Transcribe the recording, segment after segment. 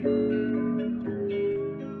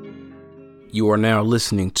You are now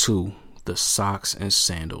listening to the Socks and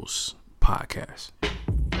Sandals podcast.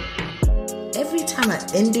 Every time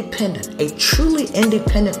a truly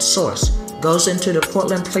independent source goes into the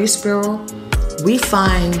Portland Police Bureau, we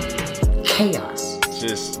find chaos.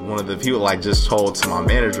 Just one of the people just told to my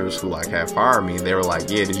managers who had fired me, they were like,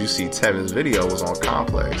 yeah, did you see Tevin's video was on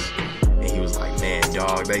Complex? And he was like, man,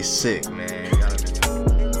 dog, they sick, man.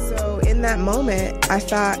 So in that moment, I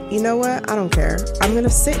thought, you know what? I don't care. I'm going to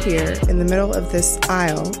sit here in the middle of this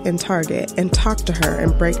aisle in Target and talk to her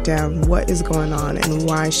and break down what is going on and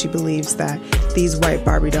why she believes that these white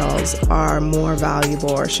Barbie dolls are more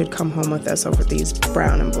valuable or should come home with us over these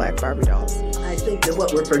brown and black Barbie dolls. I think that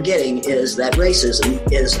what we're forgetting is that racism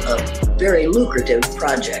is a very lucrative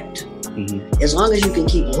project. Mm-hmm. As long as you can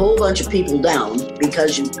keep a whole bunch of people down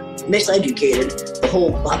because you miseducated the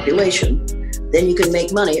whole population, then you can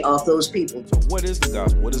make money off those people. So what is the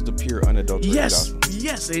gospel? What is the pure, unadulterated gospel?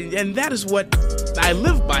 Yes, and that is what I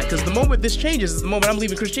live by, because the moment this changes is the moment I'm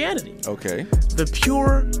leaving Christianity. Okay. The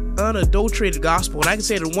pure, unadulterated gospel, and I can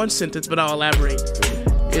say it in one sentence, but I'll elaborate,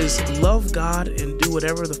 is love God and do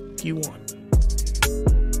whatever the f*** you want.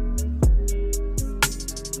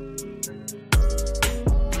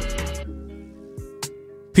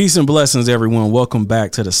 Peace and blessings, everyone. Welcome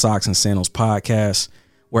back to the Socks and Sandals podcast,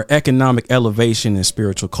 where economic elevation and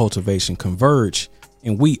spiritual cultivation converge,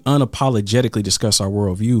 and we unapologetically discuss our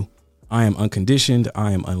worldview. I am unconditioned.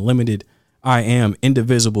 I am unlimited. I am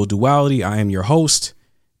indivisible duality. I am your host,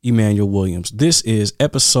 Emmanuel Williams. This is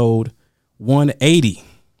episode 180.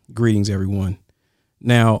 Greetings, everyone.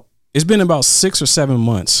 Now, it's been about 6 or 7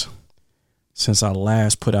 months since I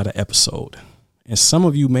last put out an episode, and some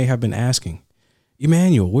of you may have been asking,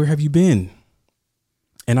 Emmanuel, where have you been?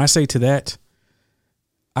 And I say to that,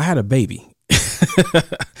 I had a baby.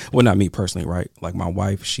 Well, not me personally, right? Like my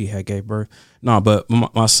wife, she had gave birth. No, but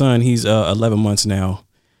my son, he's 11 months now.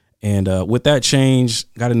 And with that change,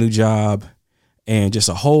 got a new job and just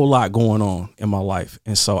a whole lot going on in my life.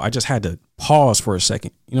 And so I just had to pause for a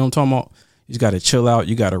second. You know what I'm talking about? You just got to chill out.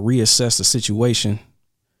 You got to reassess the situation.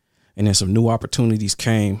 And then some new opportunities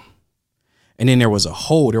came. And then there was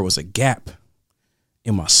a gap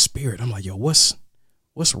in my spirit. I'm like, yo, what's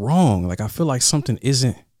wrong? Like, I feel like something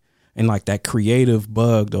isn't, and like that creative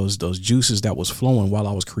bug, those juices that was flowing while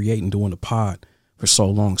I was creating, doing the pod for so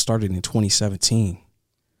long, started in 2017,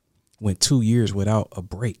 went 2 years without a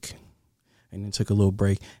break, and then took a little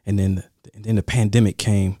break. And then the pandemic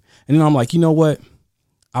came. And then I'm like, you know what?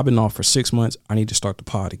 I've been off for 6 months. I need to start the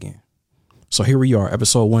pod again. So here we are,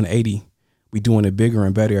 episode 180. We doing it bigger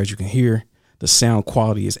and better. As you can hear, the sound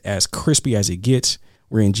quality is as crispy as it gets.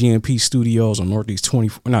 We're in GMP Studios on East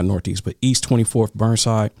 24th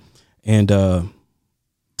Burnside. And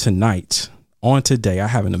today, I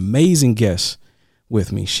have an amazing guest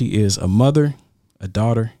with me. She is a mother, a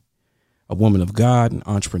daughter, a woman of God, an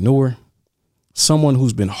entrepreneur, someone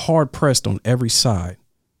who's been hard pressed on every side,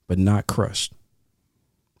 but not crushed,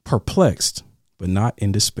 perplexed, but not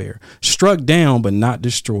in despair, struck down, but not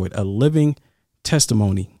destroyed, a living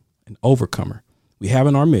testimony, an overcomer. We have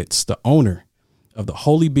in our midst the owner of the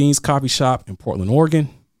Holy Beans Coffee Shop in Portland, Oregon,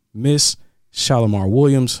 Miss Shalimar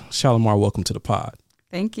Williams. Shalimar, welcome to the pod.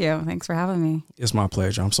 Thank you. Thanks for having me. It's my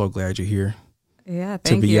pleasure. I'm so glad you're here. Yeah,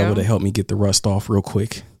 thank you. To be able to help me get the rust off real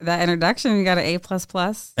quick. That introduction, you got an A++.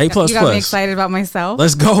 A++. You got me excited about myself.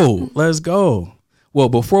 Let's go. Well,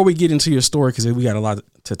 before we get into your story, because we got a lot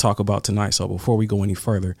to talk about tonight, so before we go any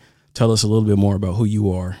further, tell us a little bit more about who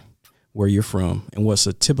you are, where you're from, and what's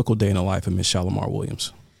a typical day in the life of Miss Shalimar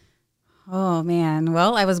Williams. Oh, man.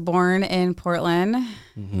 Well, I was born in Portland,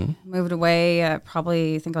 moved away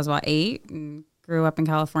probably, I think I was about 8, and grew up in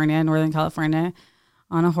California, Northern California,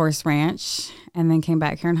 on a horse ranch, and then came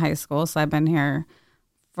back here in high school. So I've been here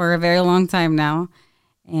for a very long time now.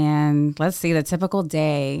 And let's see, the typical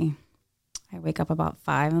day, I wake up about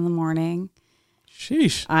 5 in the morning.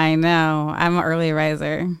 Sheesh. I know. I'm an early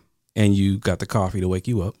riser. And you got the coffee to wake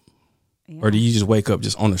you up? Yeah. Or do you just wake up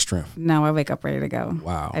just on the strength? No, I wake up ready to go.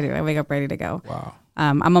 Wow. I do. I wake up ready to go. Wow.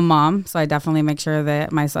 I'm a mom, so I definitely make sure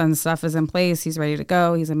that my son's stuff is in place. He's ready to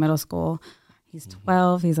go. He's in middle school. He's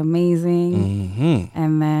 12. He's amazing. Mm-hmm.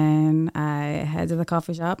 And then I head to the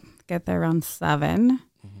coffee shop, get there around 7,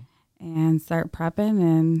 and start prepping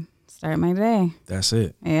and start my day. That's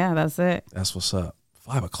it. Yeah, that's it. That's what's up.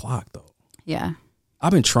 5 o'clock, though. Yeah.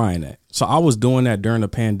 I've been trying that. So I was doing that during the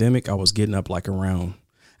pandemic. I was getting up like around,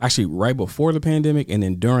 actually right before the pandemic, and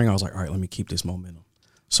then during, I was like, all right, let me keep this momentum.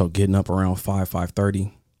 So getting up around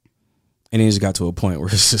 5:30. And it just got to a point where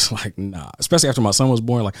it's just like, nah, especially after my son was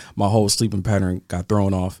born, like my whole sleeping pattern got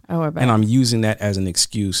thrown off. Oh, I bet. And I'm using that as an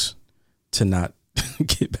excuse to not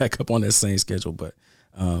get back up on that same schedule. But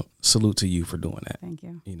salute to you for doing that. Thank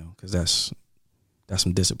you. You know, because that's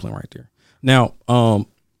some discipline right there. Now,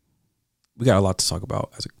 we got a lot to talk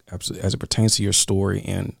about as it pertains to your story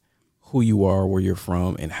and who you are, where you're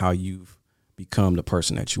from, and how you've become the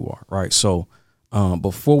person that you are. Right. So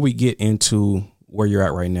before we get into where you're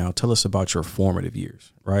at right now, tell us about your formative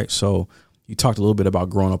years. Right. So you talked a little bit about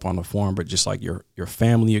growing up on the farm, but just like your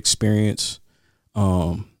family experience,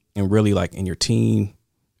 and really like in your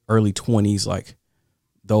early 20s, like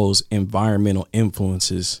those environmental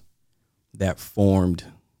influences that formed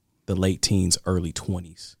the late teens, early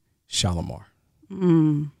 20s, Shalimar.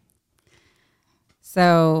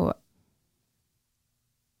 So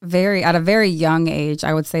at a very young age,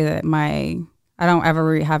 I would say that I don't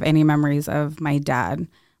ever have any memories of my dad.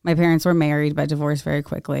 My parents were married, but divorced very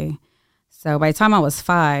quickly. So by the time I was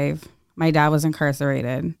 5, my dad was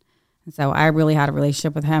incarcerated. And so I really had a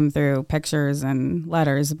relationship with him through pictures and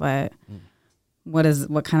letters, but what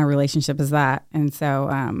kind of relationship is that? And so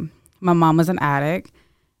my mom was an addict.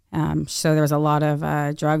 So there was a lot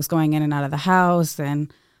of drugs going in and out of the house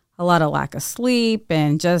and a lot of lack of sleep,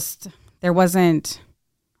 and just there wasn't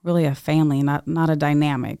really a family, not a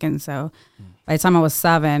dynamic. And so by the time I was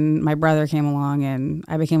 7, my brother came along and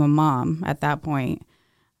I became a mom at that point.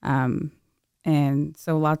 And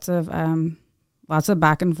so lots of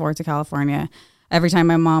back and forth to California. Every time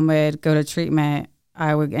my mom would go to treatment,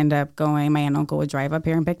 I would end up going. My aunt and uncle would drive up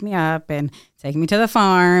here and pick me up and take me to the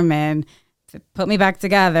farm and put me back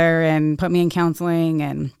together and put me in counseling.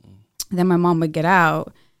 And then my mom would get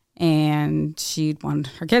out and she'd want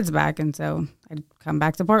her kids back. And so I'd come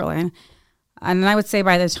back to Portland. And I would say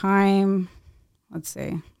by the time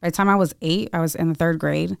I was 8, I was in the 3rd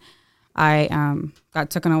grade. I got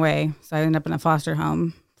taken away. So I ended up in a foster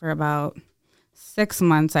home for about 6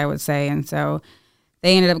 months, I would say. And so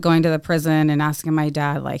they ended up going to the prison and asking my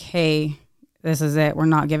dad, like, hey, this is it. We're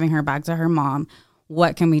not giving her back to her mom.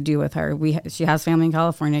 What can we do with her? She has family in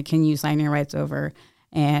California. Can you sign your rights over?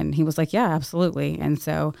 And he was like, yeah, absolutely. And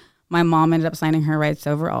so my mom ended up signing her rights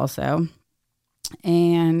over also.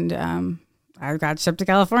 And I got shipped to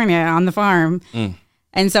California on the farm.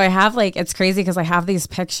 And so I have it's crazy because I have these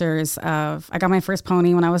pictures of, I got my first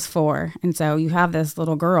pony when I was 4. And so you have this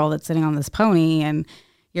little girl that's sitting on this pony and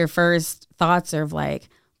your first thoughts are of like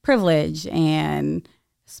privilege and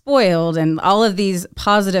spoiled and all of these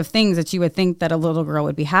positive things that you would think that a little girl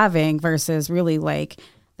would be having, versus really like,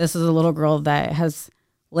 this is a little girl that has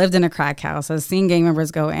lived in a crack house, has seen gang members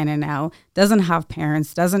go in and out, doesn't have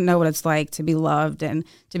parents, doesn't know what it's like to be loved and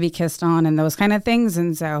to be kissed on and those kind of things.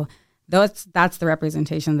 And so that's the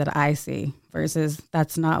representation that I see, versus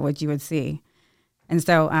that's not what you would see. And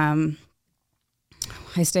so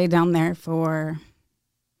I stayed down there for,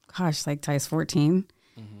 till I was 14.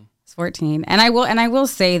 It's 14. And I will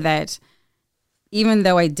say that even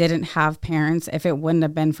though I didn't have parents, if it wouldn't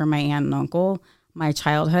have been for my aunt and uncle, my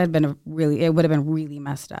childhood it would have been really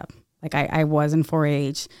messed up. Like I was in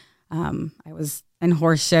 4-H. I was in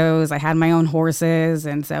horse shows. I had my own horses.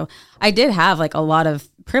 And so I did have like a lot of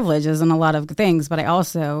privileges and a lot of things, but I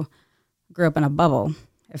also grew up in a bubble,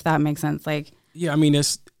 if that makes sense. Like, yeah, I mean,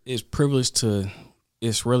 it's privilege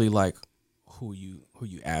it's really like who you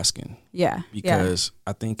asking. Yeah. Because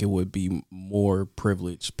I think it would be more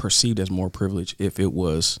privilege, perceived as more privilege, if it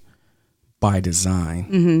was by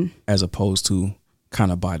design as opposed to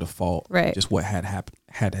kind of by default. Right. Just what had happened.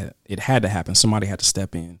 It had to happen. Somebody had to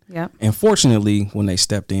step in. Yeah. And fortunately, when they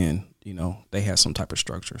stepped in, they had some type of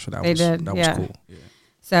structure. So that was cool. Yeah.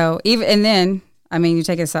 So then, you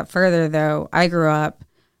take it a step further though. I grew up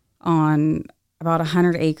on about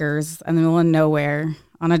 100 acres in the middle of nowhere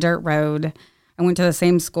on a dirt road. I went to the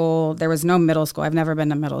same school. There was no middle school. I've never been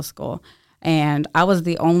to middle school. And I was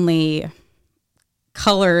the only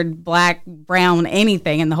colored, black, brown,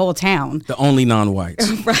 anything in the whole town. The only non-whites.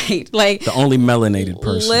 Right. Like the only melanated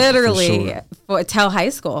person. Literally till high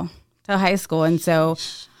school. And so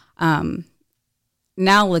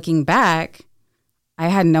now looking back, I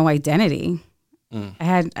had no identity.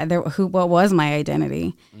 What was my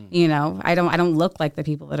identity? I don't look like the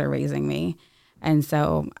people that are raising me. And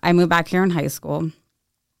so I moved back here in high school,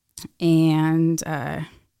 and I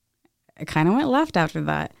kind of went left after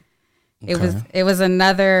that. Okay. It was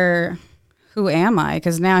another, who am I?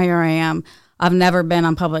 Because now here I am. I've never been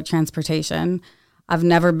on public transportation. I've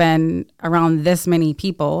never been around this many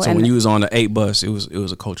people. So when you was on the 8 bus, it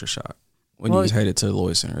was a culture shock. When you was headed to the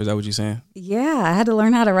Lloyd Center, is that what you're saying? Yeah, I had to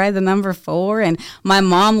learn how to ride the number 4, and my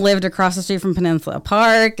mom lived across the street from Peninsula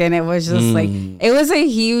Park, and it was just it was a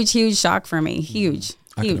huge shock for me. Huge.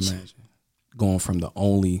 I can imagine going from the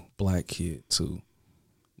only black kid to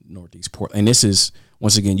Northeast Portland, and this is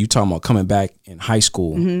once again, you talking about coming back in high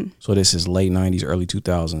school. So this is late 90s, early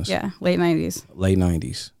 2000s. Yeah, late 90s. Late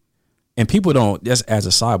 90s. And people don't, just as a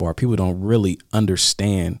sidebar, people don't really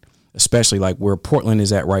understand, especially like where Portland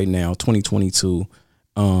is at right now, 2022.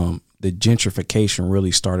 The gentrification really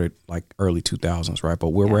started like early 2000s, right? But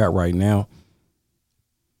where we're at right now,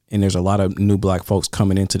 and there's a lot of new black folks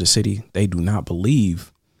coming into the city, they do not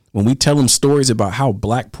believe when we tell them stories about how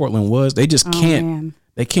black Portland was. They just can't.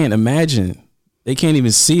 They can't imagine. They can't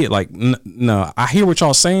even see it. Like, no, I hear what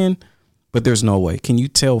y'all saying, but there's no way. Can you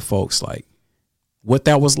tell folks like what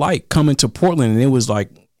that was like coming to Portland? And it was like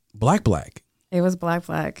black. It was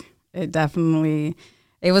black. It definitely,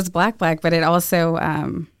 it was black, but it also,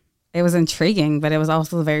 it was intriguing, but it was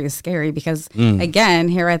also very scary because again,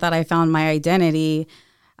 here I thought I found my identity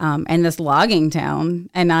in this logging town,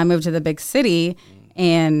 and now I moved to the big city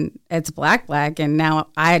and it's black, and now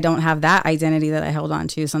I don't have that identity that I held on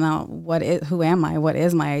to. So now who am I? What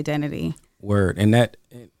is my identity? Word.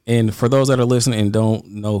 And for those that are listening and don't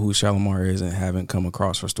know who Shalimar is and haven't come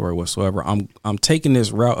across her story whatsoever, I'm taking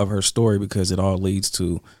this route of her story because it all leads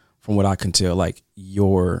to, from what I can tell, like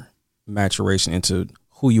your maturation into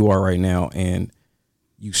who you are right now and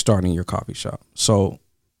you starting your coffee shop. So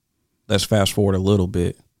let's fast forward a little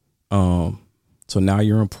bit. So now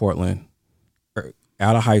you're in Portland,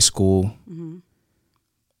 out of high school,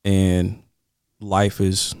 and life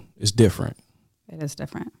is different. It is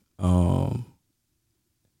different.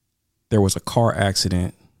 There was a car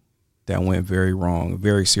accident that went very wrong, a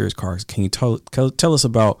very serious car. Can you tell us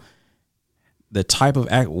about the type of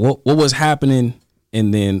what was happening,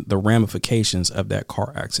 and then the ramifications of that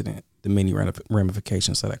car accident, the many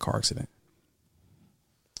ramifications of that car accident?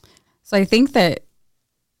 So I think that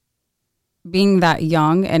being that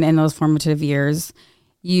young and in those formative years,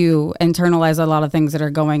 you internalize a lot of things that are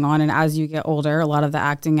going on. And as you get older, a lot of the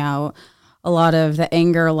acting out, a lot of the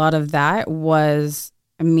anger, a lot of that was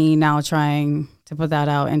me now trying to put that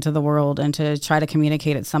out into the world and to try to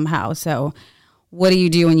communicate it somehow. So what do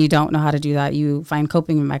you do when you don't know how to do that? You find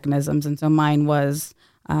coping mechanisms. And so mine was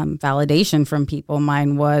validation from people.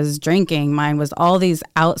 Mine was drinking. Mine was all these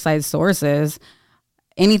outside sources,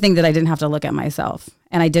 anything that I didn't have to look at myself.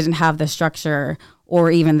 And I didn't have the structure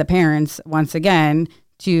or even the parents, once again,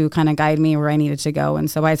 to kind of guide me where I needed to go.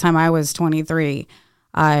 And so by the time I was 23,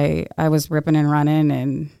 I was ripping and running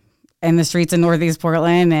and in the streets of Northeast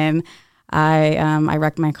Portland. And I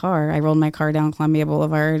wrecked my car. I rolled my car down Columbia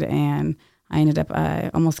Boulevard, and I ended up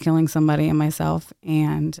almost killing somebody and myself.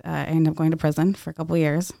 And I ended up going to prison for a couple of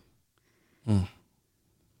years. And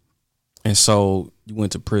so you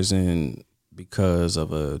went to prison because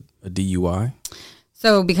of a DUI?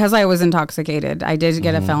 So because I was intoxicated, I did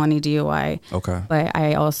get a felony DUI. Okay. But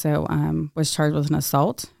I also was charged with an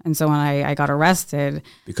assault. And so when I got arrested.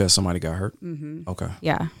 Because somebody got hurt? Okay.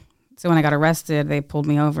 Yeah. So when I got arrested, they pulled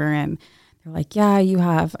me over and they're like, yeah, you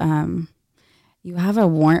have a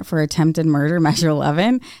warrant for attempted murder, Measure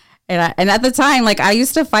 11. And at the time, like, I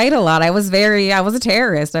used to fight a lot. I was a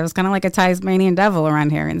terrorist. I was kind of like a Tasmanian devil around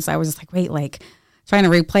here. And so I was just like, wait, like, trying to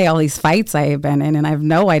replay all these fights I have been in, and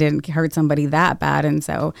I didn't hurt somebody that bad. And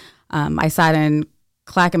so I sat in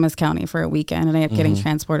Clackamas County for a weekend, and I ended up getting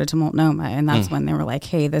transported to Multnomah. And that's when they were like,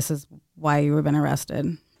 hey, this is why you have been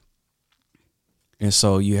arrested. And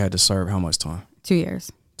so you had to serve how much time? 2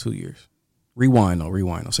 years. 2 years. Rewind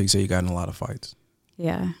though. So you say you got in a lot of fights.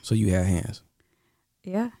 Yeah. So you had hands.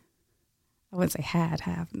 Yeah. I wouldn't say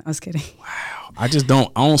have. No, I was kidding. Wow. I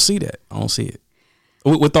don't see that. I don't see it.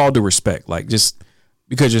 With all due respect, like, just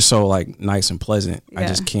because you're so like nice and pleasant, I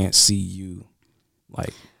just can't see you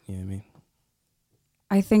like, you know what I mean?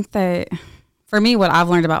 I think that for me, what I've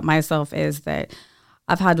learned about myself is that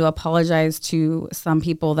I've had to apologize to some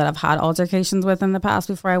people that I've had altercations with in the past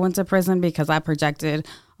before I went to prison, because I projected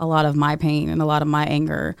a lot of my pain and a lot of my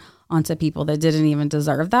anger onto people that didn't even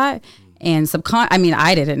deserve that. And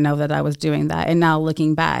I didn't know that I was doing that. And now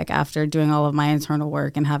looking back after doing all of my internal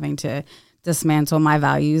work and having to dismantle my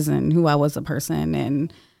values and who I was a person,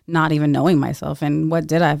 and not even knowing myself and what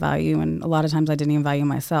did I value. And a lot of times I didn't even value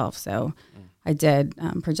myself. So I did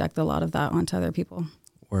project a lot of that onto other people.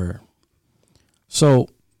 Word. So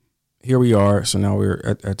here we are. So now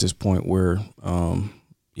we're at this point where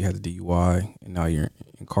you had the DUI and now you're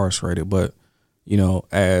incarcerated. But, you know,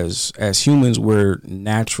 as humans, we're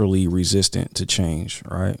naturally resistant to change,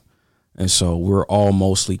 right? And so we're all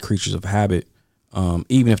mostly creatures of habit.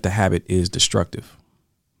 Even if the habit is destructive,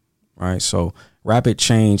 right? So rapid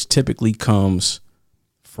change typically comes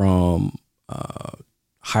from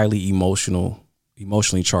highly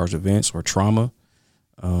emotionally charged events or trauma.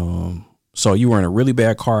 So you were in a really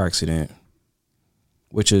bad car accident,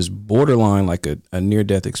 which is borderline like a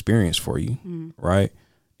near-death experience for you, right?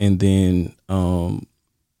 And then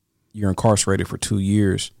you're incarcerated for 2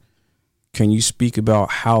 years. Can you speak about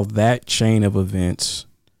how that chain of events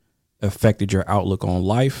affected your outlook on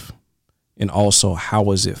life? And also, how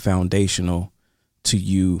was it foundational to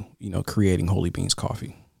you, creating Holy Beans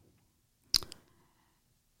Coffee?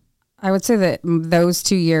 I would say that those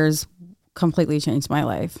 2 years completely changed my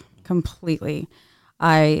life. Completely.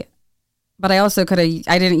 But I also I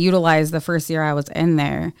didn't utilize the first year I was in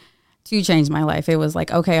there to change my life. It was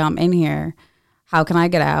like, okay, I'm in here. How can I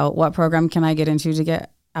get out? What program can I get into to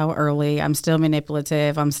get out early? I'm still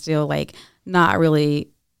manipulative. I'm still like not really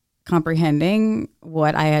comprehending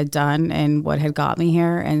what I had done and what had got me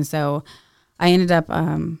here. And so I ended up,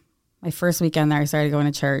 my first weekend there, I started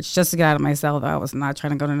going to church just to get out of my cell, though. I was not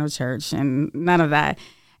trying to go to no church and none of that.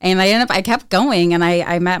 And I kept going, and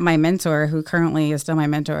I met my mentor, who currently is still my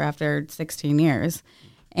mentor after 16 years.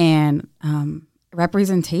 And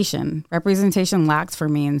representation lacked for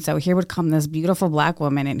me. And so here would come this beautiful Black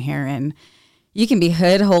woman in here, and you can be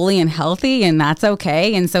hood, holy, and healthy, and that's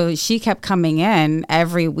okay. And so she kept coming in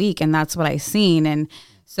every week, and that's what I seen. And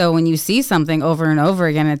so when you see something over and over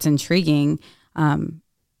again, it's intriguing.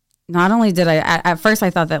 Not only did at first I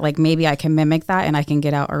thought that like maybe I can mimic that and I can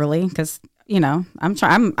get out early, because I'm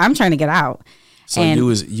trying to get out. So and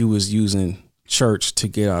you was using church to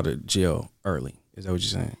get out of jail early. Is that what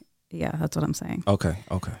you're saying? Yeah, that's what I'm saying. Okay.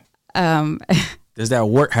 Does that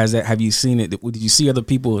work? Have you seen it? Did you see other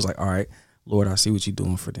people? It was like, all right, Lord, I see what you're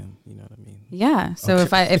doing for them. You know what I mean? Yeah. So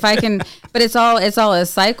okay. if I can, but it's all a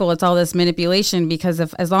cycle. It's all this manipulation, because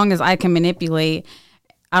as long as I can manipulate,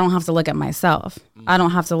 I don't have to look at myself. I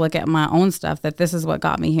don't have to look at my own stuff, that this is what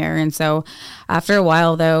got me here. And so after a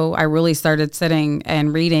while, though, I really started sitting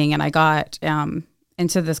and reading, and I got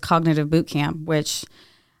into this cognitive boot camp, which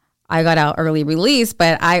I got out early release,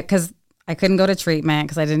 but because I couldn't go to treatment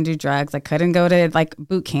because I didn't do drugs. I couldn't go to like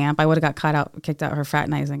boot camp. I would have got kicked out for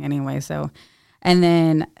fraternizing anyway. So, and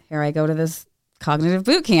then here I go to this cognitive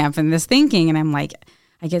boot camp and this thinking, and I'm like,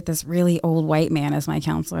 I get this really old white man as my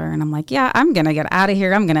counselor, and I'm like, yeah, I'm going to get out of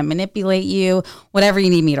here. I'm going to manipulate you, whatever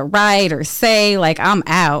you need me to write or say, like, I'm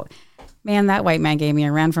out. Man, that white man gave me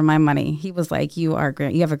a run for my money. He was like, you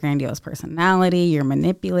have a grandiose personality. You're a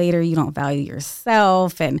manipulator. You don't value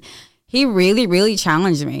yourself. And he really, really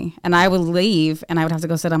challenged me. And I would leave, and I would have to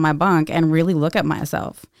go sit on my bunk and really look at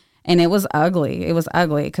myself. And it was ugly. It was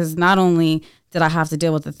ugly, because not only did I have to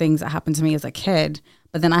deal with the things that happened to me as a kid,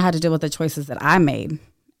 but then I had to deal with the choices that I made.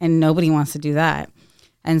 And nobody wants to do that.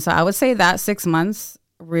 And so I would say that 6 months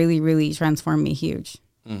really, really transformed me huge.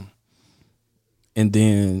 And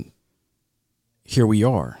then here we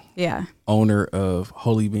are. Yeah. Owner of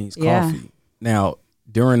Holy Beans Coffee. Yeah. Now,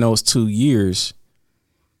 during those 2 years,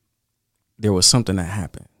 there was something that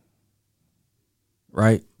happened.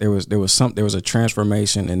 Right? There was a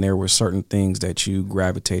transformation, and there were certain things that you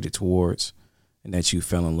gravitated towards and that you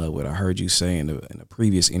fell in love with. I heard you say in a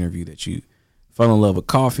previous interview that you fell in love with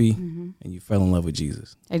coffee, and you fell in love with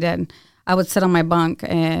Jesus. I did. I would sit on my bunk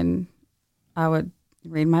and I would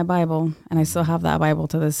read my Bible, and I still have that Bible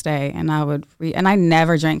to this day. And I would read, and I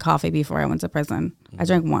never drank coffee before I went to prison. I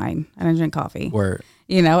drank wine. I didn't drink coffee. Word.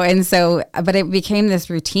 And so, but it became this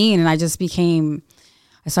routine, and I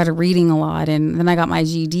started reading a lot, and then I got my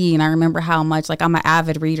GED, and I remember how much, like, I'm an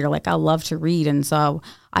avid reader. Like, I love to read. And so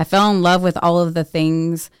I fell in love with all of the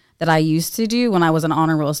things that I used to do when I was an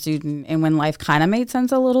honor roll student, and when life kind of made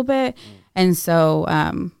sense a little bit. And so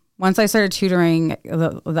once I started tutoring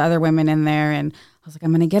the other women in there, and I was like,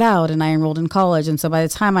 I'm going to get out, and I enrolled in college. And so by the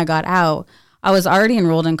time I got out, I was already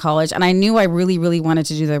enrolled in college, and I knew I really, really wanted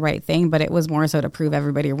to do the right thing, but it was more so to prove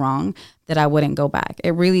everybody wrong that I wouldn't go back.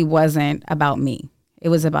 It really wasn't about me. It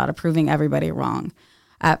was about proving everybody wrong.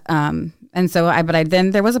 And so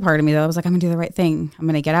then there was a part of me that was like, I'm gonna do the right thing. I'm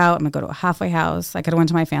gonna get out. I'm gonna go to a halfway house. I could have went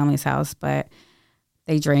to my family's house, but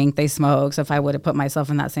they drink, they smoke. So if I would have put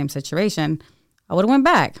myself in that same situation, I would have went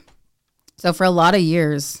back. So for a lot of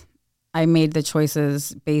years, I made the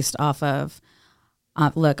choices based off of,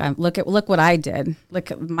 look what I did.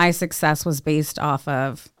 Look, my success was based off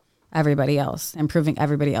of everybody else and proving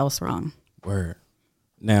everybody else wrong. Word.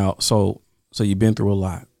 Now, so you've been through a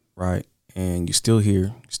lot, right? And you're still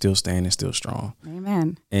here, still standing, still strong.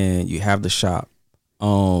 Amen. And you have the shop.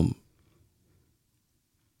 I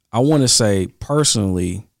want to say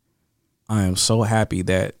personally, I am so happy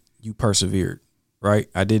that you persevered, right?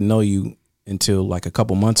 I didn't know you until like a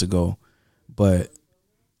couple months ago, but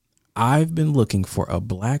I've been looking for a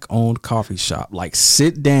Black-owned coffee shop, like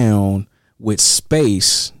sit down with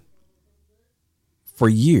space, for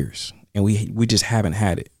years, and we just haven't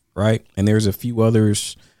had it. right? And there's a few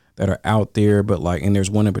others that are out there, but like, and there's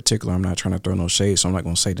one in particular, I'm not trying to throw no shade, so I'm not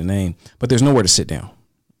going to say the name, but there's nowhere to sit down,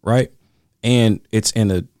 right? And it's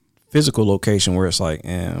in a physical location where it's like,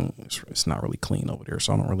 it's not really clean over there,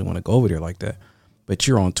 so I don't really want to go over there like that. But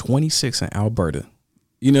you're on 26 in Alberta.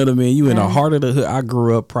 You know what I mean? You in the heart of the hood. I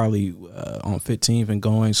grew up probably on 15th and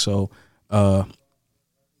going, so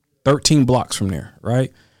 13 blocks from there,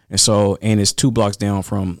 right? And it's 2 blocks down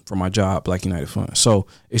from my job, Black United Fund. So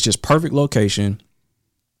it's just perfect location.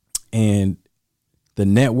 And the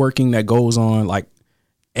networking that goes on, like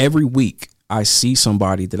every week I see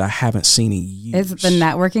somebody that I haven't seen in years. It's the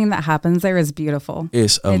networking that happens there is beautiful.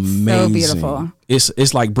 It's amazing. It's so beautiful.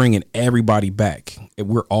 It's like bringing everybody back.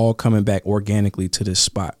 We're all coming back organically to this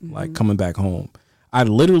spot, like coming back home. I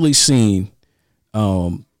literally seen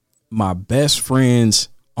my best friend's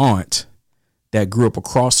aunt that grew up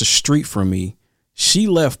across the street from me. She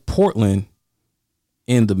left Portland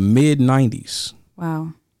in the mid 90s.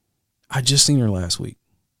 Wow. I just seen her last week.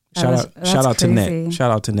 Shout out to Net.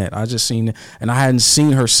 Shout out to Net. I just seen, and I hadn't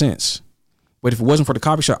seen her since. But if it wasn't for the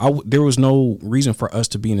coffee shop, there was no reason for us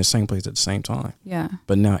to be in the same place at the same time. Yeah.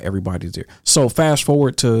 But now everybody's there. So fast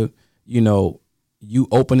forward to, you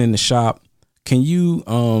opening the shop. Can you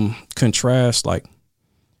contrast, like,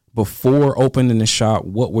 before opening the shop,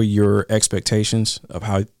 what were your expectations of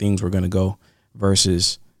how things were going to go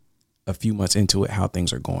versus a few months into it, how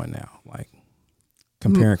things are going now? Like,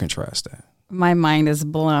 compare and contrast that. My mind is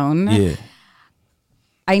blown. Yeah.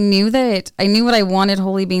 I knew what I wanted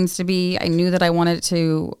Holy Beans to be. I knew that I wanted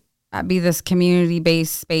to be this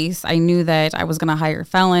community-based space. I knew that I was going to hire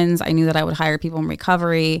felons. I knew that I would hire people in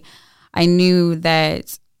recovery. I knew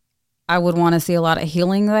that I would want to see a lot of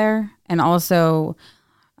healing there, and also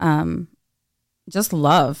just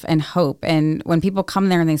love and hope. And when people come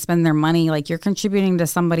there and they spend their money, like, you're contributing to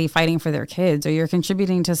somebody fighting for their kids, or you're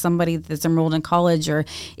contributing to somebody that's enrolled in college, or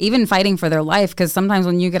even fighting for their life. Because sometimes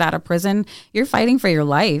when you get out of prison, you're fighting for your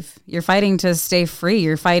life. You're fighting to stay free.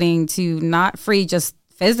 You're fighting to not free just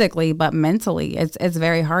physically, but mentally. It's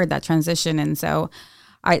very hard, that transition. And so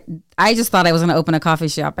I just thought I was going to open a coffee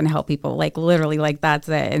shop and help people, like, literally, like, that's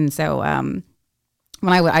it. And so when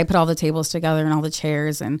I put all the tables together and all the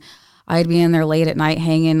chairs, and I'd be in there late at night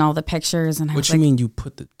hanging all the pictures. And what you mean you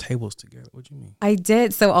put the tables together? What do you mean? I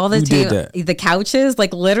did. So all the the couches,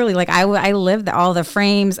 like, literally, like, I lived all the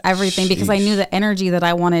frames, everything. Sheesh. Because I knew the energy that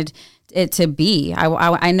I wanted it to be.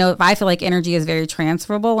 I know, I feel like energy is very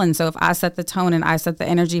transferable. And so if I set the tone and I set the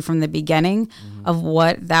energy from the beginning of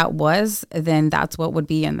what that was, then that's what would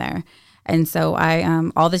be in there. And so I,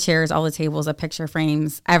 all the chairs, all the tables, the picture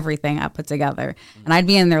frames, everything I put together. And I'd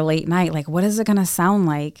be in there late night, like, what is it going to sound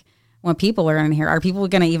like when people are in here? Are people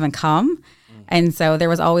going to even come? And so there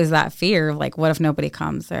was always that fear of, like, what if nobody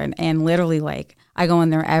comes? And literally, like, I go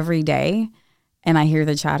in there every day and I hear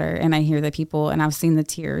the chatter and I hear the people, and I've seen the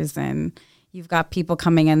tears, and you've got people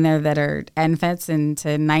coming in there that are NFETs and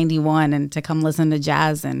to 91 and to come listen to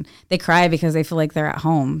jazz, and they cry because they feel like they're at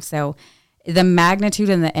home. So the magnitude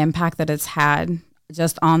and the impact that it's had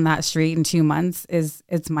just on that street in 2 months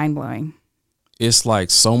it's mind blowing. It's like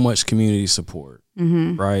so much community support,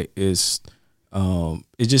 right? It's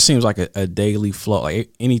it just seems like a daily flow. Like,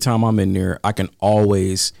 anytime I'm in there, I can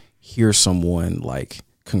always hear someone, like,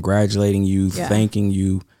 congratulating you, thanking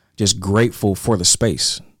you, just grateful for the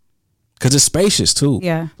space. Because it's spacious too.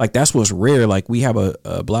 Yeah. Like, that's what's rare. Like, we have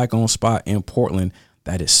a Black-owned spot in Portland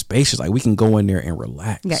that is spacious. Like, we can go in there and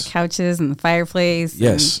relax. You got couches and the fireplace.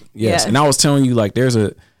 Yes. And I was telling you, like, there's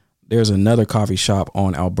another coffee shop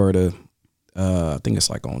on Alberta. I think it's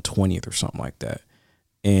like on 20th or something like that.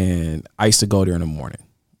 And I used to go there in the morning.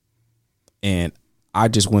 And I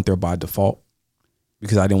just went there by default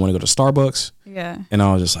because I didn't want to go to Starbucks. Yeah. And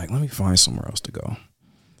I was just like, let me find somewhere else to go.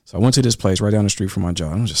 So I went to this place right down the street from my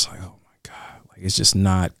job. And I was just like, oh my God, like, it's just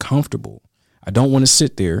not comfortable. I don't want to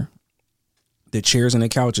sit there. The chairs and the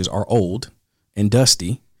couches are old and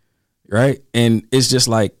dusty, right? And it's just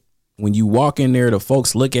like, when you walk in there, the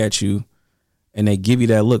folks look at you and they give you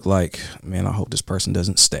that look like, man, I hope this person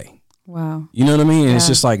doesn't stay. Wow. You know what I mean? And yeah. It's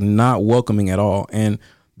just like not welcoming at all. And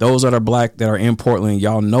those that are Black that are in Portland,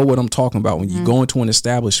 y'all know what I'm talking about. When you go into an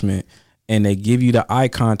establishment and they give you the eye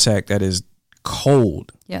contact that is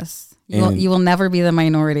cold. Yes. You will never be the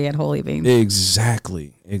minority at Holy Beans.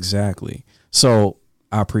 Exactly. So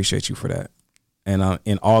I appreciate you for that.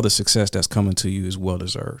 And all the success that's coming to you is well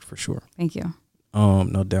deserved, for sure. Thank you.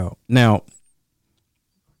 No doubt. Now,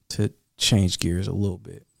 to change gears a little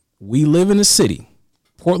bit, we live in a city,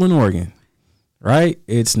 Portland, Oregon, right?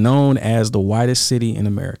 It's known as the whitest city in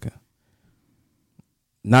America.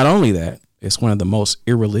 Not only that, it's one of the most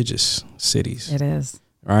irreligious cities. It is.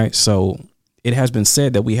 All right. So it has been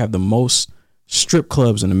said that we have the most strip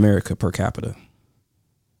clubs in America per capita.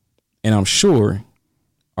 And I'm sure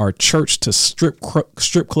our church to strip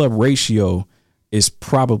club ratio is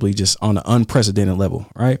probably just on an unprecedented level.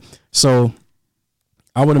 Right. So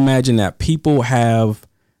I would imagine that people have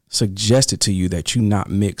suggested to you that you not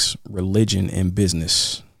mix religion and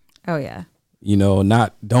business. Oh, yeah. You know,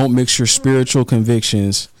 don't mix your spiritual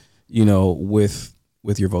convictions, you know, with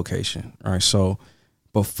your vocation. All right. So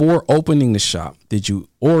before opening the shop, did you,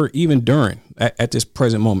 or even during at this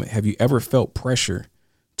present moment, have you ever felt pressure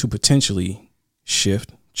to potentially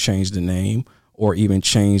shift, change the name, or even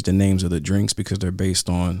change the names of the drinks because they're based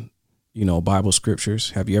on, you know, Bible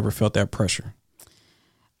scriptures? Have you ever felt that pressure?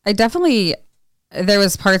 There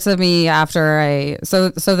was parts of me after so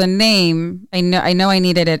the name, I know I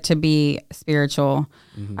needed it to be spiritual.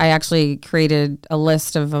 Mm-hmm. I actually created a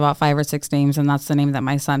list of about 5 or 6 names, and that's the name that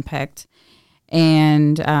my son picked.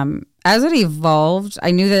 And as it evolved,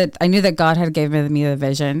 I knew that God had given me the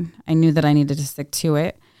vision. I knew that I needed to stick to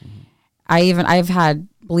it. Mm-hmm. I've had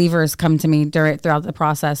believers come to me throughout the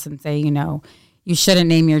process and say, you know, you shouldn't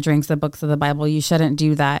name your drinks the books of the Bible. You shouldn't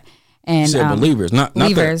do that. And you said believers, not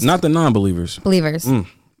the non-believers. Believers, and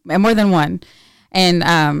more than one. And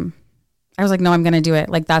I was like, no, I'm going to do it.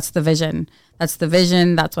 Like, that's the vision. That's the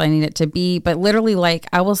vision. That's what I need it to be. But literally, like,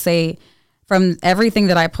 I will say, from everything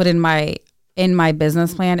that I put in my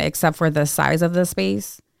business plan, except for the size of the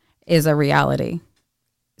space, is a reality.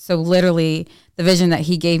 So literally, the vision that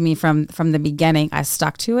he gave me from the beginning, I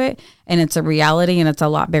stuck to it, and it's a reality, and it's a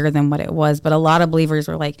lot bigger than what it was. But a lot of believers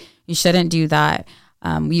were like, you shouldn't do that.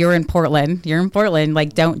 You're in Portland,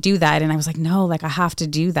 like, don't do that. And I was like, no, like, I have to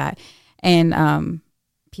do that. And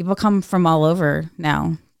people come from all over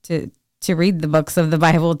now to read the books of the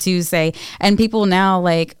Bible, to say, and people now,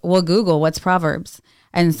 like, will Google what's Proverbs.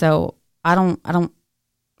 And so I don't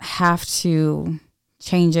have to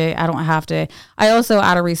change it. I don't have to. I also,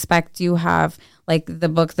 out of respect, do have, like,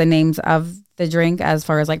 the names of the drink as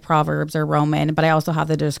far as, like, Proverbs or Roman, but I also have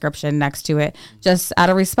the description next to it, just out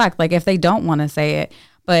of respect, like, if they don't want to say it.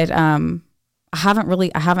 But I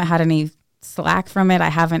haven't had any slack from it. I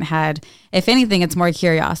haven't had, if anything, it's more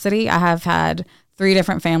curiosity. I have had 3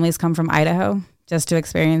 different families come from Idaho just to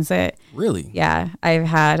experience it. Really? Yeah. I've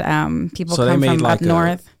had people come from up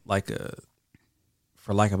north.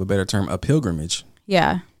 For lack of a better term, a pilgrimage.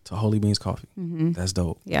 Yeah. To Holy Beans Coffee. Mm-hmm. That's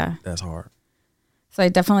dope. Yeah. That's hard. So I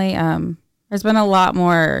definitely, there's been a lot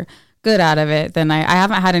more good out of it than I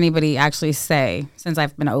haven't had anybody actually say since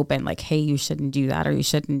I've been open, like, hey, you shouldn't do that, or you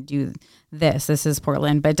shouldn't do this. This is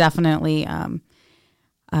Portland. But definitely,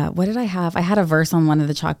 what did I have? I had a verse on one of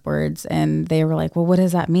the chalkboards, and they were like, well, what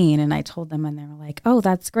does that mean? And I told them, and they were like, oh,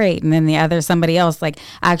 that's great. And then somebody else, like,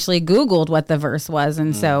 actually Googled what the verse was.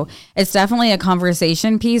 And so it's definitely a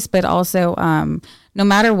conversation piece, but also, no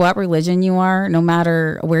matter what religion you are, no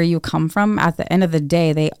matter where you come from, at the end of the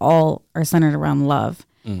day, they all are centered around love.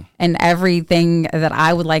 And everything that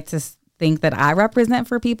I would like to think that I represent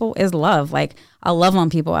for people is love. Like, I love on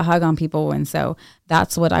people, I hug on people. And so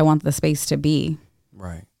that's what I want the space to be.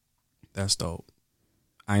 Right. That's dope.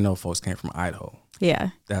 I know folks came from Idaho.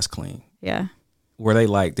 Yeah. That's clean. Yeah. Were they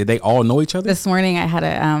like, did they all know each other? This morning I had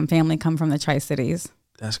a family come from the Tri-Cities.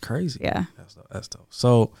 That's crazy. Yeah. That's dope.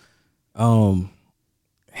 So, man,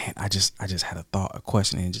 I just had a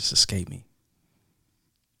question, and it just escaped me.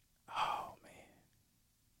 Oh, man.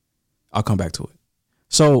 I'll come back to it.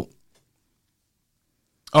 So,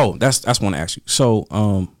 that's what I want to ask you.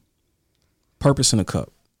 So, purpose in a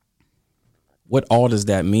cup. What all does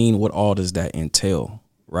that mean? What all does that entail?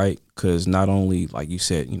 Right? Because not only, like you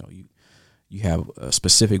said, you know, you have a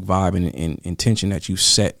specific vibe and intention that you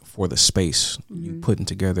set for the space. Mm-hmm. You putting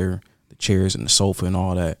together the chairs and the sofa and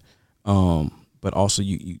all that. But also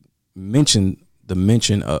you mentioned the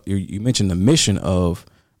mission of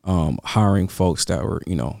hiring folks that were,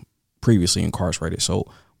 you know, previously incarcerated. So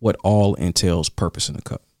what all entails purpose in the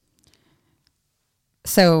cup?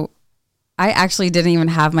 So I actually didn't even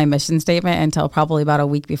have my mission statement until probably about a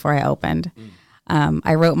week before I opened.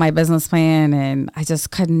 I wrote my business plan, and I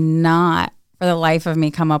just could not, for the life of me,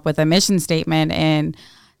 come up with a mission statement. And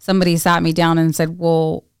somebody sat me down and said,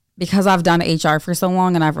 well, because I've done HR for so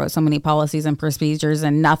long and I've wrote so many policies and procedures,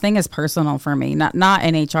 and nothing is personal for me, not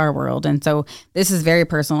in HR world. And so this is very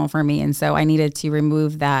personal for me. And so I needed to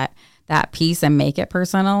remove that piece and make it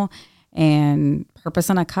personal. And purpose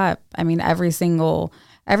in a cup. I mean,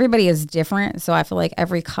 everybody is different. So I feel like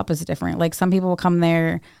every cup is different. Like, some people will come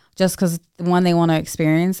there just because one, they want to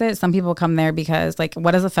experience it. Some people come there because like,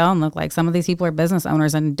 what does a felon look like? Some of these people are business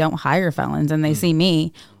owners and don't hire felons, and they see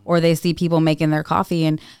me, or they see people making their coffee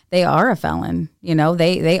and they are a felon, you know,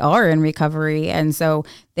 they are in recovery. And so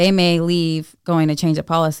they may leave going to change a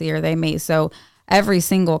policy, or they may, so every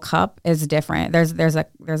single cup is different. There's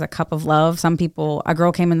a cup of love. Some people, a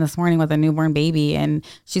girl came in this morning with a newborn baby and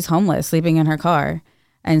she's homeless, sleeping in her car.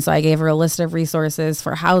 And so I gave her a list of resources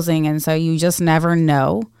for housing. And so you just never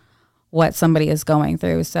know what somebody is going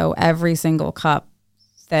through. So every single cup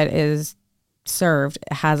that is served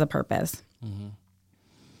has a purpose.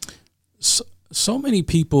 So many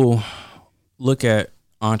people look at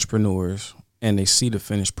entrepreneurs and they see the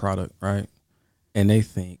finished product, right? And they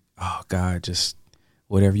think, oh God, just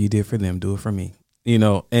whatever you did for them, do it for me, you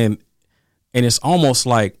know? And it's almost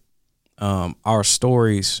like our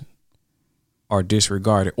stories are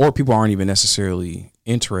disregarded, or people aren't even necessarily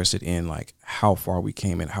interested in like how far we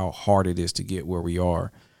came and how hard it is to get where we are.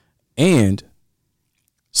 And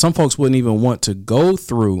some folks wouldn't even want to go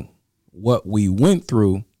through what we went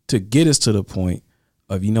through to get us to the point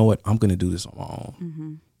of, you know what, I'm going to do this on my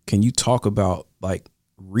own. Can you talk about like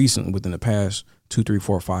recent, within the past 2, 3,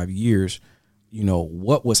 4, 5 years, you know,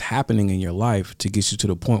 what was happening in your life to get you to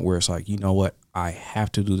the point where it's like, you know what, I have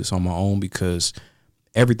to do this on my own because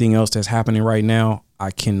everything else that's happening right now,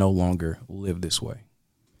 I can no longer live this way?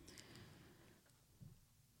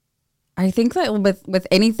 I think that with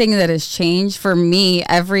anything that has changed for me,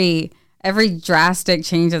 every drastic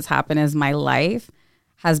change that's happened in my life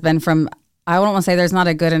has been from, I don't want to say there's not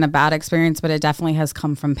a good and a bad experience, but it definitely has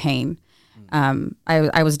come from pain.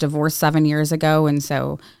 I was divorced 7 years ago. And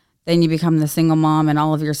so then you become the single mom and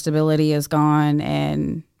all of your stability is gone.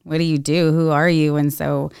 And what do you do? Who are you? And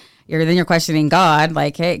so you're questioning God,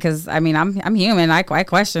 like, hey, because I mean, I'm human. I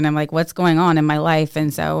question him, like, what's going on in my life?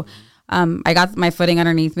 And so I got my footing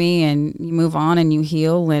underneath me, and you move on and you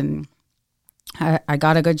heal. And I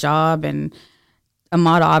got a good job, and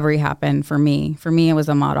Ahmaud Arbery happened for me. For me, it was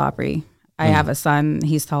Ahmaud Arbery. I have a son.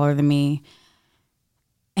 He's taller than me.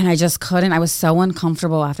 And I just couldn't. I was so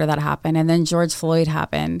uncomfortable after that happened. And then George Floyd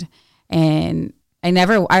happened. And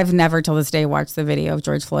I've never till this day watched the video of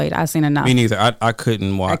George Floyd. I've seen enough. Me neither. I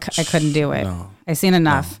couldn't watch. I couldn't do it. No. I've seen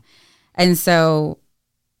enough. No. And so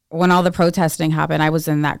when all the protesting happened, I was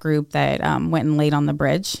in that group that went and laid on the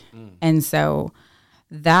bridge. And so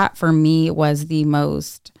that for me was the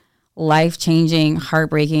most life-changing,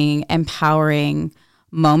 heartbreaking, empowering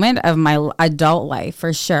moment of my adult life,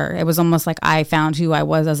 for sure. It was almost like I found who I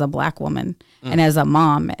was as a Black woman and as a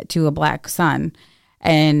mom to a Black son.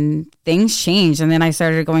 And things changed. And then I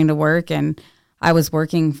started going to work, and I was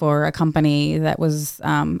working for a company that was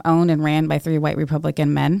owned and ran by 3 white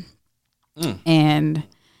Republican men. And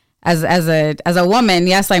as a woman,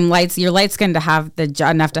 yes, you're light skinned to have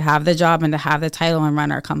enough to have the job and to have the title and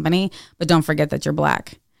run our company, but don't forget that you're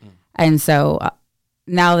Black. And so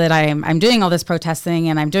now that I'm doing all this protesting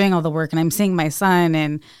and I'm doing all the work and I'm seeing my son,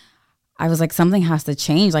 and I was like, something has to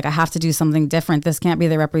change. Like, I have to do something different. This can't be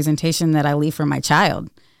the representation that I leave for my child.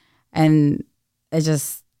 And it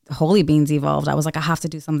just, Holy Beans evolved. I was like, I have to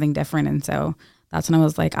do something different. And so that's when I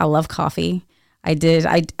was like, I love coffee. I did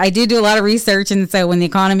do a lot of research. And so when the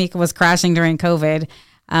economy was crashing during COVID,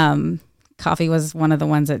 coffee was one of the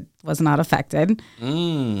ones that was not affected.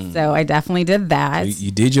 So I definitely did that.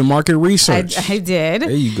 You did your market research. I did.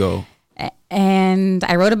 There you go. And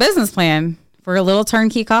I wrote a business plan for a little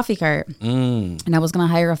turnkey coffee cart. And I was going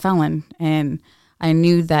to hire a felon. And I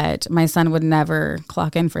knew that my son would never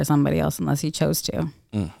clock in for somebody else unless he chose to.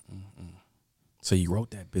 So you wrote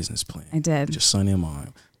that business plan. I did. With your son in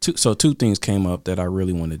mind. Two things came up that I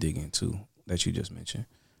really want to dig into that you just mentioned.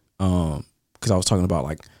 Because I was talking about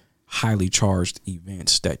like highly charged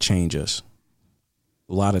events that change us.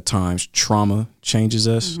 A lot of times trauma changes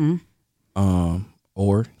us,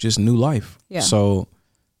 or just new life. Yeah. So,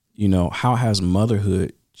 you know, how has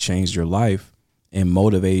motherhood changed your life and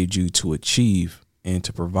motivated you to achieve and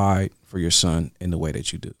to provide for your son in the way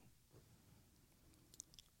that you do?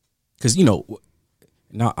 Because, you know,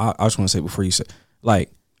 now I just want to say before you say, like,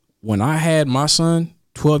 when I had my son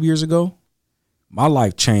 12 years ago, my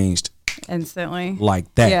life changed instantly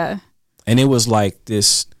like that. Yeah. And it was like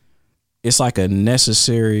this, it's like a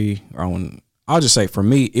necessary, I'll just say for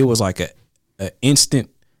me, it was like a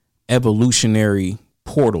instant evolutionary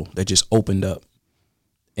portal that just opened up.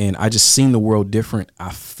 And I just seen the world different.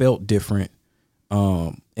 I felt different.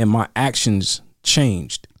 And my actions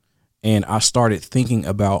changed. And I started thinking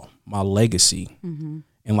about my legacy. And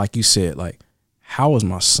like you said, like, how is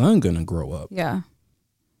my son going to grow up? Yeah.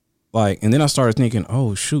 Like, and then I started thinking,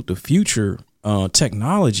 oh shoot, the future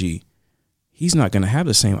technology, he's not going to have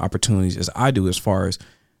the same opportunities as I do as far as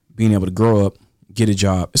being able to grow up, get a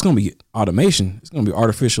job. It's going to be automation. It's going to be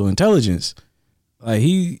artificial intelligence. Like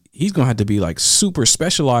he's going to have to be like super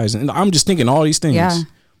specialized. And I'm just thinking all these things.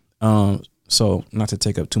 Yeah. So not to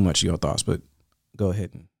take up too much of your thoughts, but go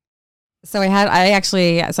ahead. So I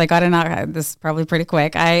got in, this is probably pretty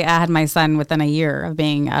quick. I had my son within a year of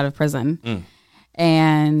being out of prison.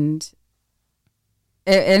 And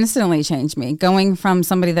it instantly changed me, going from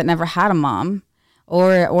somebody that never had a mom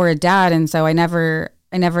or a dad. And so I never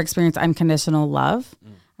experienced unconditional love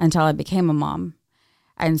until I became a mom.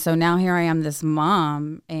 And so now here I am, this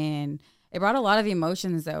mom, and it brought a lot of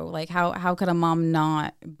emotions though. Like how could a mom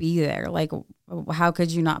not be there? Like, how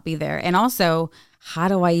could you not be there? And also, how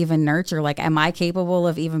do I even nurture? Like, am I capable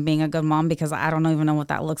of even being a good mom? Because I don't even know what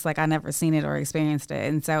that looks like. I never seen it or experienced it.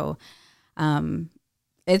 And so,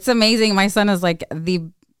 it's amazing. My son is like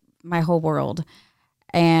my whole world.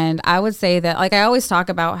 And I would say that, like, I always talk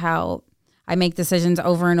about how I make decisions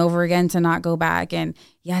over and over again to not go back. And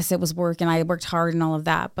yes, it was work and I worked hard and all of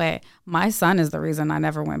that. But my son is the reason I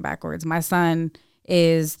never went backwards. My son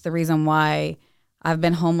is the reason why I've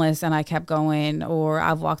been homeless and I kept going, or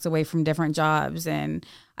I've walked away from different jobs. And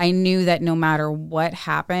I knew that no matter what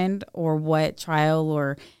happened or what trial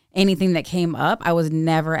or anything that came up, I was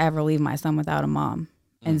never, ever leave my son without a mom.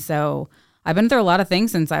 And so I've been through a lot of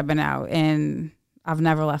things since I've been out, and I've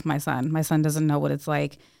never left my son. My son doesn't know what it's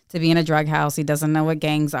like to be in a drug house. He doesn't know what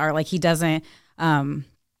gangs are. Like, he doesn't,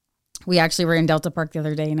 we actually were in Delta Park the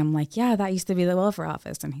other day, and I'm like, yeah, that used to be the welfare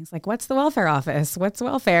office. And he's like, what's the welfare office? What's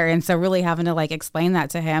welfare? And so really having to like explain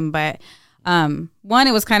that to him. But one,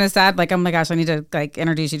 it was kind of sad. Like, oh my gosh, I need to like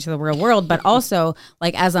introduce you to the real world. But also,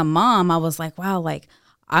 like, as a mom, I was like, wow, like,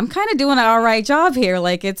 I'm kind of doing an all right job here.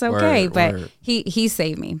 Like, it's okay. But he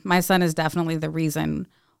saved me. My son is definitely the reason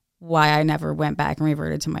why I never went back and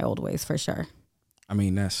reverted to my old ways, for sure. I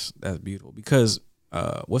mean, that's beautiful, because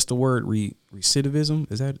what's the word? Recidivism?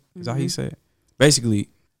 Is that how you say it? Basically,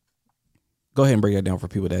 go ahead and break that down for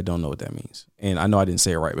people that don't know what that means. And I know I didn't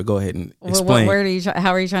say it right, but go ahead and explain. What are you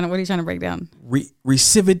trying to break down?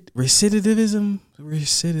 Recidivism.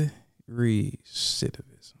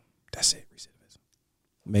 That's it. Recidivism.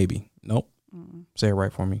 Maybe. Nope. Say it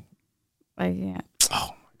right for me. I can't. Oh my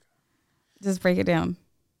God. Just break it down.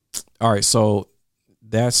 All right. So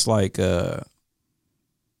that's like the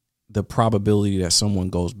probability that someone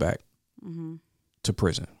goes back to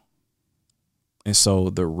prison. And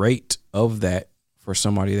so the rate of that for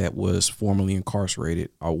somebody that was formerly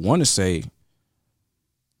incarcerated, I want to say,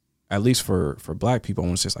 at least for Black people, I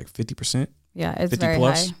want to say it's like 50%. Yeah, it's 50 very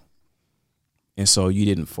plus. high. And so you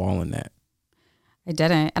didn't fall in that. I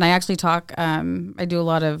didn't. And I actually talk, I do a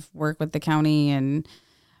lot of work with the county and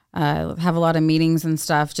have a lot of meetings and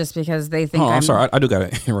stuff, just because they think I'm sorry. I do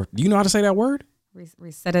got to interrupt. Do you know how to say that word?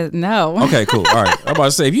 Reset it. No. Okay, cool. All right. I'm about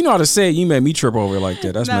to say, if you know how to say it, you made me trip over it like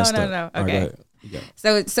that. That's messed up. No. All Okay.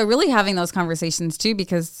 Right, so really having those conversations too,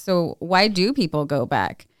 because why do people go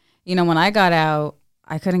back? You know, when I got out,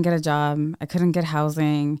 I couldn't get a job. I couldn't get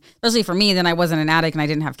housing, especially for me. Then I wasn't an addict and I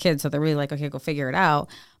didn't have kids. So they're really like, okay, go figure it out.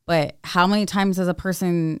 But how many times does a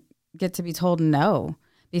person get to be told no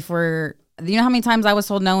before? You know how many times I was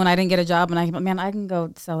told no and I didn't get a job, and I can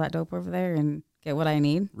go sell that dope over there and get what I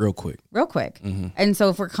need real quick. Mm-hmm. And so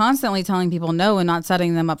if we're constantly telling people no and not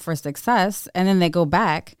setting them up for success, and then they go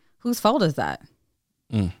back, whose fault is that?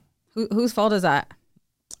 Whose fault is that?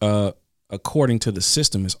 According to the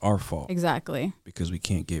system, it's our fault. Exactly. Because we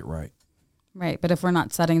can't get right. Right. But if we're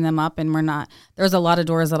not setting them up, and there's a lot of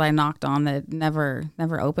doors that I knocked on that never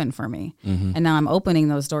opened for me. Mm-hmm. And now I'm opening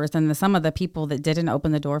those doors. And some of the people that didn't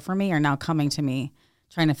open the door for me are now coming to me,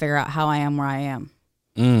 trying to figure out how I am where I am.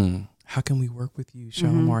 How can we work with you?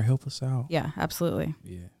 Shalimar, help us out. Yeah, absolutely.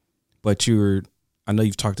 Yeah. But I know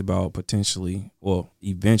you've talked about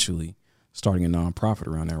eventually starting a nonprofit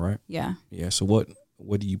around that, right? Yeah. Yeah. So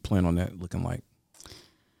what do you plan on that looking like?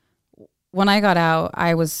 When I got out,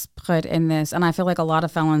 I was put in this, and I feel like a lot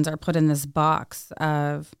of felons are put in this box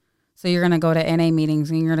of, so you're going to go to NA meetings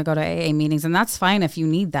and you're going to go to AA meetings, and that's fine if you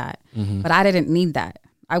need that. Mm-hmm. But I didn't need that.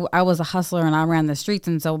 I was a hustler and I ran the streets.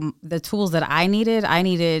 And so the tools that I needed,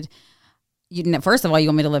 first of all, you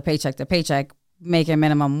want me to live paycheck to paycheck, make a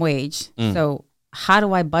minimum wage. So how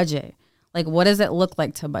do I budget? Like, what does it look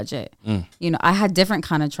like to budget? You know, I had different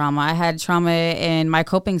kind of trauma. I had trauma, and my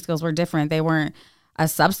coping skills were different. They weren't a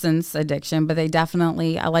substance addiction, but I liked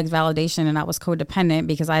validation, and I was codependent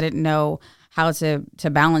because I didn't know how to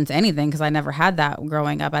balance anything, because I never had that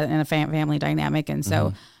growing up in a family dynamic. And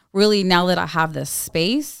so really, now that I have this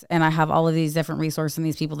space and I have all of these different resources and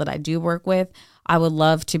these people that I do work with, I would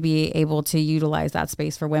love to be able to utilize that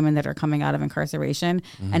space for women that are coming out of incarceration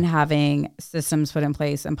and having systems put in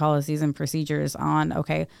place and policies and procedures on,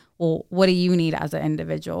 okay, well, what do you need as an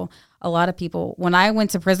individual? A lot of people, when I went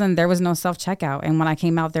to prison, there was no self-checkout. And when I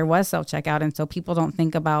came out, there was self-checkout. And so people don't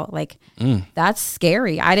think about like, that's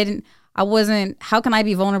scary. How can I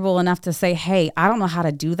be vulnerable enough to say, hey, I don't know how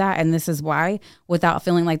to do that, and this is why, without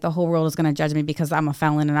feeling like the whole world is going to judge me because I'm a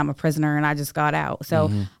felon and I'm a prisoner and I just got out.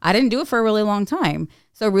 So I didn't do it for a really long time.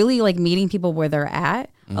 So really like meeting people where they're at.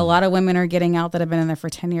 A lot of women are getting out that have been in there for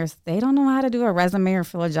 10 years. They don't know how to do a resume or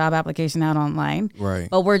fill a job application out online. Right.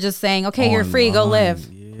 But we're just saying, okay, you're free, go live.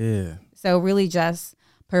 Yeah. So really just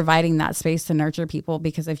providing that space to nurture people,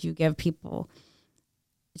 because if you give people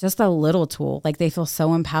just a little tool, like they feel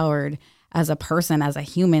so empowered as a person, as a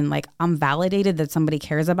human, like I'm validated that somebody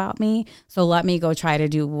cares about me. So let me go try to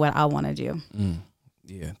do what I want to do.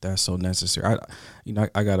 Yeah, that's so necessary.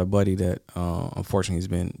 I got a buddy that unfortunately has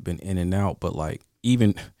been in and out, but like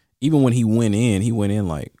even when he went in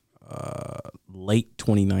like late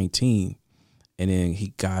 2019, and then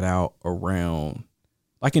he got out around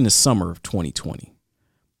like in the summer of 2020.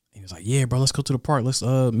 He was like, "Yeah, bro, let's go to the park. Let's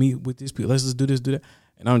meet with these people. Let's just do this, do that."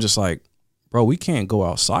 And I'm just like, "Bro, we can't go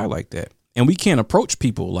outside like that, and we can't approach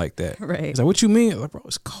people like that." Right? He's like, "What you mean?" I'm like, "Bro,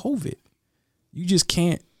 it's COVID. You just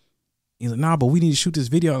can't." He's like, "Nah, but we need to shoot this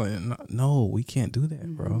video." I'm like, "No, we can't do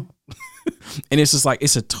that, bro." And it's just like,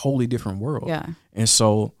 it's a totally different world. Yeah. And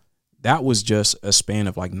so that was just a span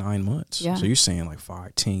of like 9 months. Yeah. So you're saying like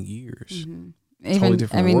 5-10 years. Even,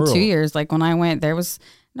 different world. 2 years, like when I went, there was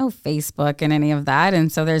no Facebook and any of that.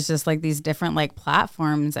 And so there's just like these different like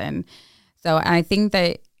platforms. And so I think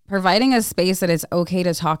that providing a space that it's okay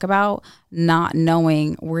to talk about, not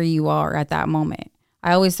knowing where you are at that moment.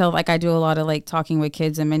 I always tell, like I do a lot of like talking with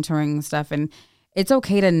kids and mentoring and stuff. And it's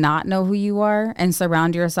okay to not know who you are and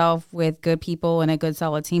surround yourself with good people and a good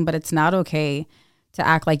solid team. But it's not okay to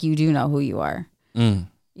act like you do know who you are. You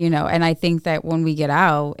know, and I think that when we get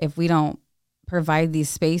out, if we don't provide these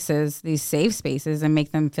spaces, these safe spaces, and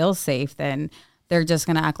make them feel safe, then they're just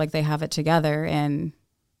going to act like they have it together, and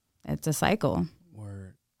it's a cycle.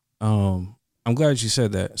 Word. I'm glad you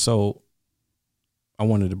said that. So I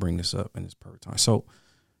wanted to bring this up in this perfect time. So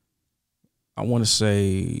I want to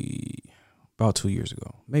say about 2 years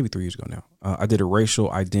ago, maybe 3 years ago now, I did a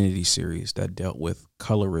racial identity series that dealt with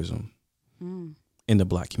colorism in the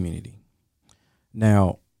Black community.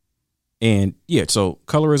 Now, and yeah, so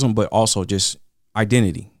colorism, but also just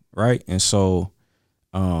identity, right? And so,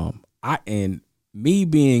 me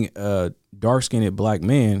being a dark-skinned Black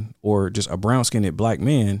man, or just a brown-skinned Black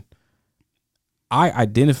man, I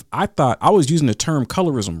thought I was using the term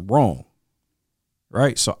colorism wrong,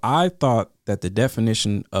 right? So I thought that the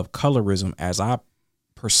definition of colorism, as I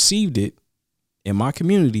perceived it in my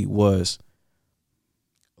community, was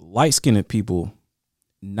light-skinned people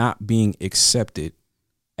not being accepted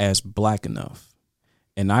as Black enough.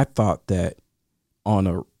 And I thought that on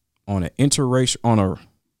a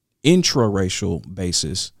intraracial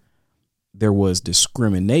basis, there was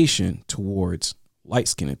discrimination towards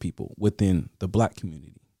light-skinned people within the Black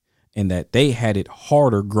community, and that they had it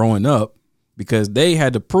harder growing up because they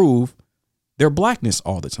had to prove their Blackness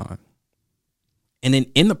all the time. And then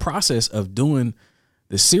in the process of doing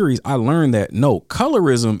the series, I learned that no,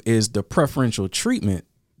 colorism is the preferential treatment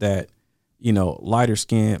that, you know, lighter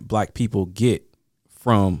skinned Black people get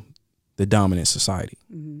from the dominant society.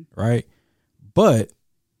 Right. But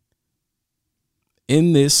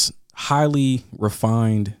in this highly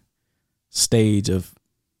refined stage of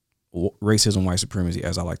racism, white supremacy,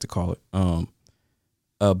 as I like to call it,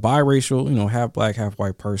 a biracial, you know, half Black, half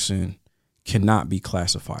white person cannot be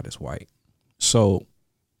classified as white. So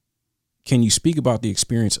can you speak about the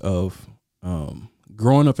experience of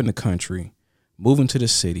growing up in the country, moving to the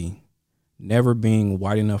city, never being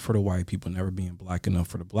white enough for the white people, never being Black enough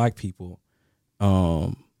for the Black people,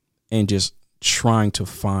 and just trying to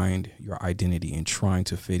find your identity and trying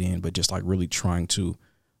to fit in, but just like really trying to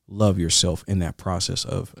love yourself in that process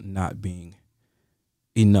of not being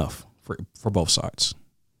enough for both sides?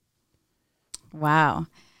 Wow.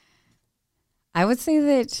 I would say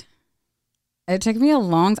that it took me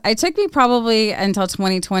probably until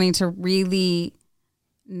 2020 to really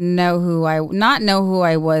not know who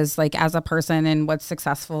I was, like as a person and what's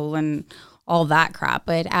successful and all that crap,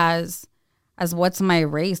 but as what's my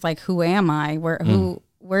race, like who am I,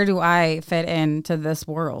 where do I fit into this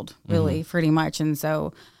world, really, pretty much. And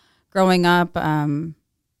so growing up in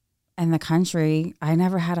the country, I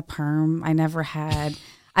never had a perm.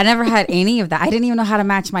 I never had any of that. I didn't even know how to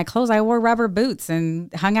match my clothes. I wore rubber boots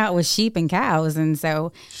and hung out with sheep and cows. And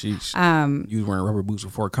so, you was wearing rubber boots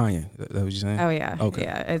before Kanye. That what you saying? Oh yeah. Okay.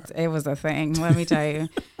 Yeah. It was a thing. Let me tell you,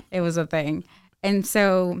 it was a thing. And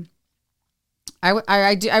so I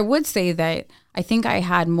would say that I think I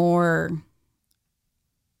had more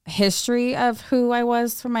history of who I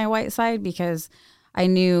was from my white side because I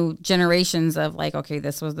knew generations of like, okay,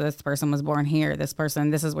 this person was born here. This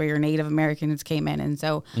is where your Native Americans came in. And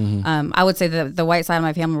so I would say that the white side of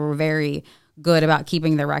my family were very good about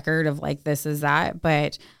keeping the record of like, this is that.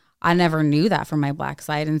 But I never knew that from my black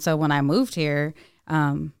side. And so when I moved here,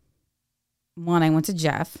 I went to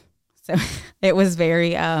Jeff. So it was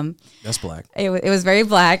very... that's black. It was very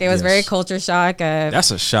black. It was very culture shock.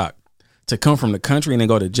 That's a shock. To come from the country and then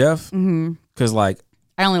go to Jeff. Because like...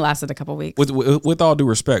 I only lasted a couple weeks. With all due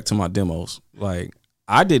respect to my demos, like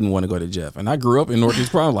I didn't want to go to Jeff, and I grew up in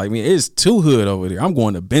Northeast Prime. Like, man, it's too hood over there. I'm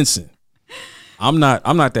going to Benson. I'm not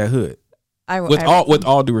that hood. With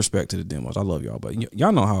all due respect to the demos, I love y'all, but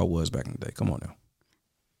y'all know how it was back in the day. Come on now.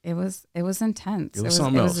 It was intense. It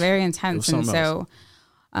was very intense, and so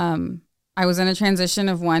I was in a transition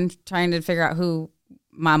of trying to figure out who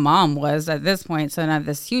my mom was at this point. So now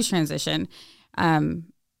this huge transition. I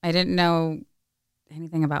didn't know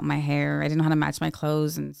anything about my hair. I didn't know how to match my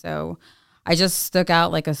clothes. And so I just stuck out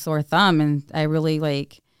like a sore thumb. And I really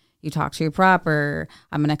like, you talk to you proper.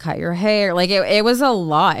 I'm going to cut your hair. Like it was a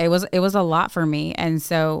lot. It was a lot for me. And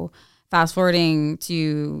so fast forwarding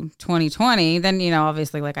to 2020, then,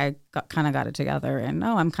 obviously like I got it together and,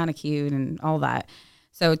 I'm kind of cute and all that.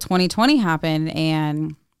 So 2020 happened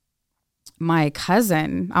and my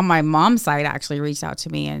cousin on my mom's side actually reached out to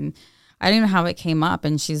me and I didn't know how it came up.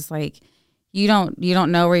 And she's like, you don't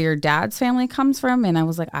know where your dad's family comes from? And I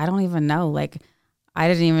was like, I don't even know. Like, I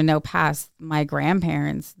didn't even know past my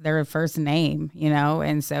grandparents, their first name,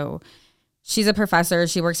 And so she's a professor.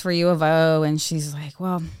 She works for U of O. And she's like,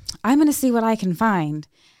 well, I'm going to see what I can find.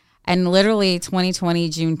 And literally 2020,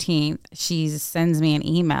 Juneteenth, she sends me an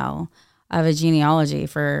email of a genealogy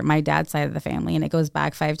for my dad's side of the family. And it goes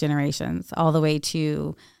back 5 generations all the way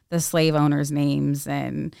to the slave owners' names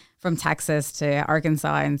and from Texas to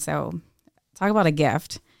Arkansas. And so... talk about a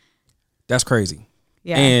gift. That's crazy.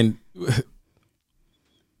 Yeah. And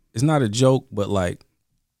it's not a joke, but like,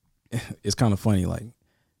 it's kind of funny. Like,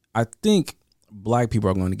 I think black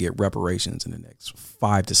people are going to get reparations in the next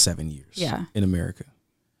 5 to 7 years in America.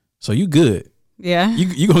 So you good. Yeah.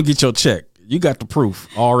 You going to get your check. You got the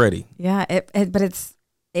proof already. Yeah. But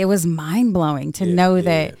it was mind blowing to know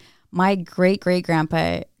that my great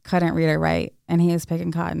grandpa couldn't read or write and he was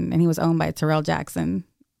picking cotton and he was owned by Terrell Jackson,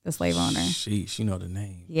 the slave owner. Sheesh, you know the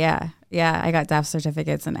name. Yeah. I got death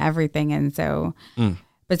certificates and everything. And so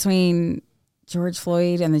between George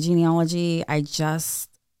Floyd and the genealogy, I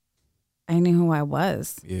knew who I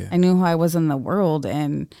was. Yeah. I knew who I was in the world.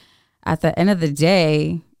 And at the end of the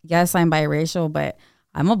day, yes, I'm biracial, but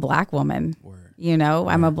I'm a black woman. Word.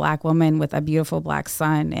 I'm a black woman with a beautiful black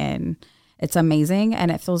son. And it's amazing. And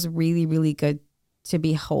it feels really, really good to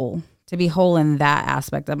be whole in that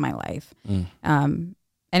aspect of my life.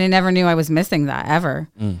 And I never knew I was missing that ever.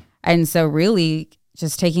 And so really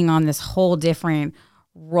just taking on this whole different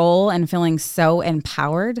role and feeling so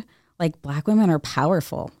empowered, like black women are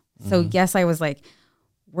powerful. So yes, I was like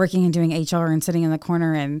working and doing HR and sitting in the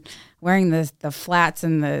corner and wearing the flats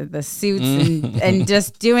and the suits and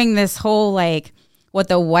just doing this whole like what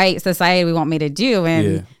the white society would want me to do.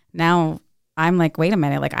 And now I'm like, wait a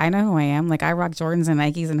minute, like I know who I am. Like I rock Jordans and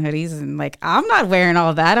Nikes and hoodies and like I'm not wearing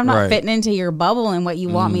all that. I'm not fitting into your bubble and what you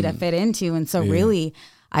want me to fit into. And so really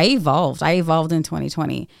I evolved in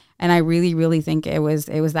 2020. And I really, really think it was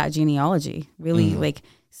that genealogy, really like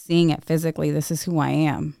seeing it physically. This is who I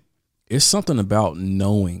am. It's something about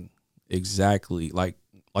knowing exactly, like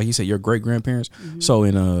you said, your great grandparents. So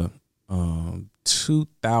in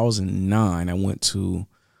 2009, I went to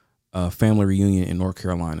a family reunion in North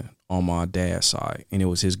Carolina on my dad's side, and it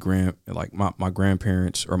was his my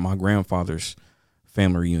grandparents or my grandfather's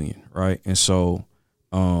family reunion, right? And so,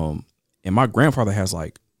 and my grandfather has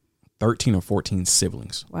like 13 or 14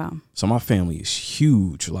 siblings. Wow. So my family is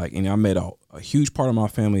huge. Like, and I met a huge part of my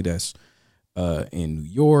family that's in New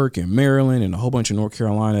York and Maryland and a whole bunch of North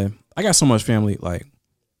Carolina. I got so much family, like,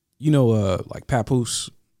 like Papoose,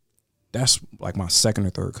 that's like my second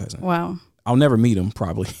or third cousin. Wow. I'll never meet him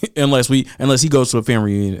probably unless he goes to a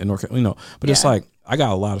family reunion in North Carolina, but it's like, I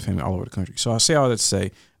got a lot of family all over the country. So I say all that to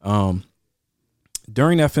say,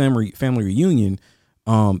 during that family reunion,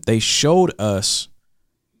 they showed us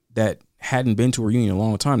that hadn't been to a reunion in a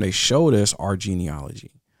long time. They showed us our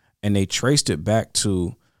genealogy and they traced it back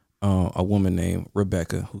to, a woman named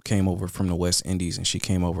Rebecca who came over from the West Indies, and she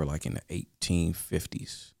came over like in the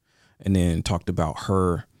 1850s, and then talked about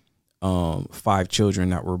her 5 children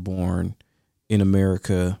that were born in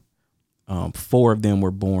America. 4 of them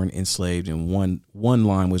were born enslaved, and one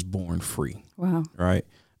line was born free. Wow. Right.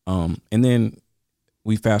 And then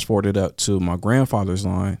we fast forwarded up to my grandfather's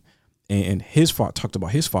line, and his father talked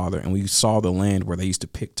about his father, and we saw the land where they used to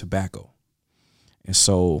pick tobacco. And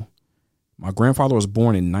so my grandfather was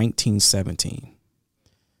born in 1917.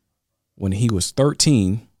 When he was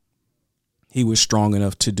 13, he was strong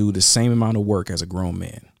enough to do the same amount of work as a grown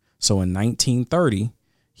man. So in 1930,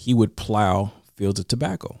 he would plow fields of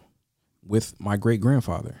tobacco with my great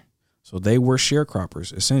grandfather. So they were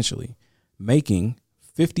sharecroppers, essentially, making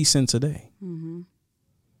 50 cents a day. Mm-hmm.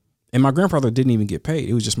 And my grandfather didn't even get paid.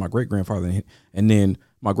 It was just my great grandfather. And then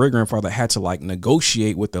my great grandfather had to like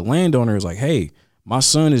negotiate with the landowners, like, hey, my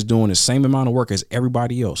son is doing the same amount of work as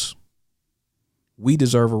everybody else. We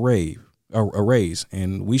deserve a raise,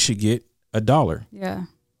 and we should get $1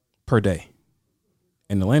 per day.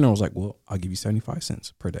 And the landowner was like, well, I'll give you 75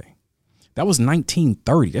 cents per day. That was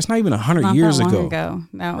 1930. That's not even 100 years ago.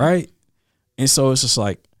 No. Right? And so it's just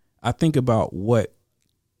like, I think about what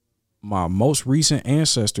my most recent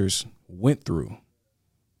ancestors went through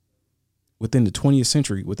within the 20th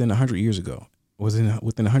century, within 100 years ago, within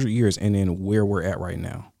 100 years, and then where we're at right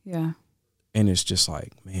now. Yeah. And it's just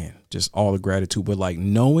like, man, just all the gratitude. But like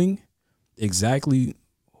knowing exactly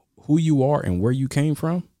who you are and where you came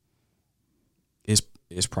from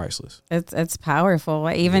is priceless. It's powerful.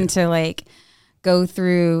 Even to like go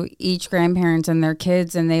through each grandparents and their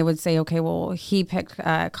kids, and they would say, okay, well, he picked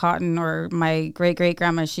cotton, or my great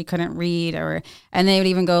grandma, she couldn't read, and they would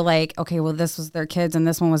even go like, okay, well, this was their kids, and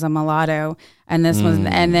this one was a mulatto, and this was,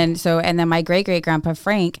 and then my great grandpa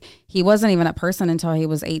Frank, he wasn't even a person until he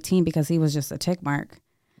was 18 because he was just a tick mark.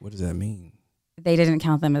 What does that mean? They didn't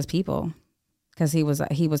count them as people. Because he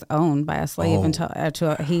was owned by a slave until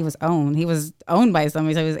he was owned by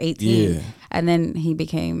somebody. So he was 18, and then he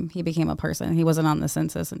became a person. He wasn't on the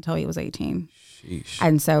census until he was 18. Sheesh.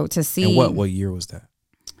 And so to see, and what year was that?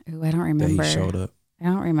 Ooh, I don't remember. That he showed up. I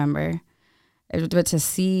don't remember, but to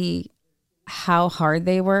see how hard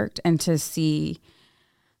they worked, and to see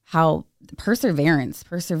how perseverance,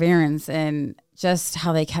 and just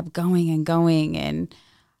how they kept going and going, and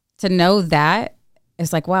to know that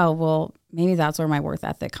it's like, wow, well, maybe that's where my worth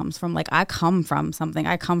ethic comes from. Like, I come from something.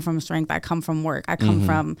 I come from strength. I come from work. I come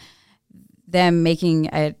from them making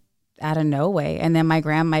it out of no way. And then my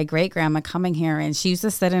great grandma coming here, and she used to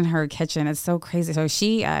sit in her kitchen. It's so crazy. So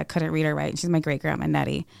she couldn't read or write. She's my great grandma,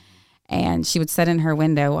 Nettie. And she would sit in her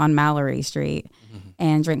window on Mallory Street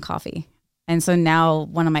and drink coffee. And so now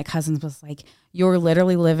one of my cousins was like, you're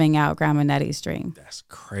literally living out Grandma Nettie's dream. That's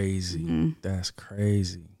crazy. That's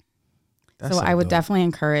crazy. So I would definitely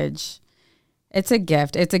encourage. It's a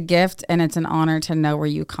gift. It's a gift, and it's an honor to know where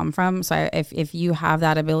you come from. So if you have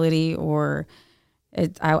that ability,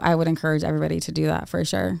 I would encourage everybody to do that for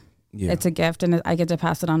sure. Yeah. It's a gift, and I get to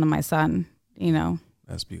pass it on to my son.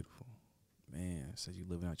 That's beautiful, man. So you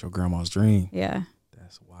living out your grandma's dream. Yeah,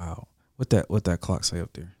 that's wild. What that clock say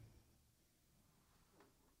up there?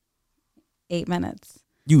 8 minutes.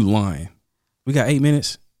 You lying? We got 8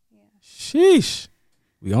 minutes. Yeah. Sheesh.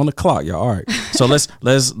 We on the clock, y'all. All right. So let's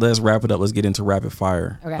wrap it up. Let's get into rapid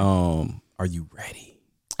fire. Okay. Are you ready?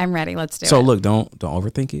 I'm ready. Let's do it. So look, don't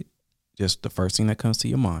overthink it. Just the first thing that comes to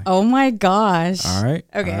your mind. Oh my gosh. All right.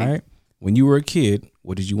 Okay. All right. When you were a kid,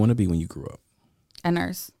 what did you want to be when you grew up? A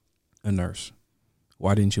nurse. A nurse.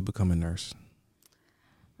 Why didn't you become a nurse?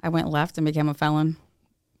 I went left and became a felon.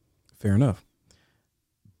 Fair enough.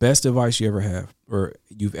 Best advice you ever have or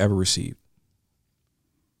you've ever received?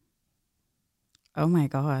 Oh my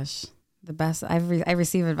gosh. The best. I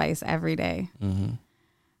receive advice every day. Mm-hmm.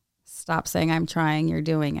 Stop saying I'm trying. You're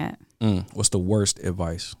doing it. What's the worst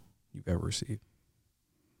advice you've ever received?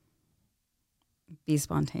 Be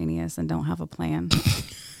spontaneous and don't have a plan.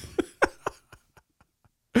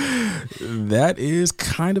 That is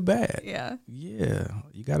kind of bad. Yeah. Yeah.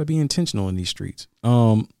 You got to be intentional in these streets.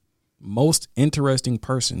 Most interesting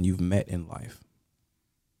person you've met in life?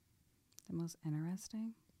 The most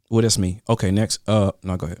interesting? Well, that's me. Okay, next. No,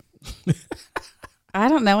 go ahead. I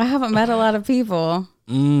don't know. I haven't met a lot of people.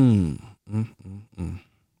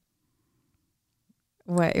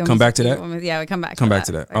 What? Come back to that? Yeah, we come back. Come back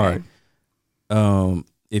to that. Okay. All right.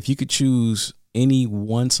 If you could choose any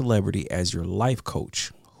one celebrity as your life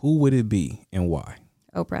coach, who would it be and why?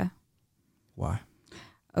 Oprah. Why?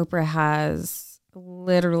 Oprah has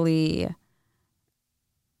literally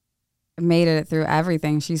made it through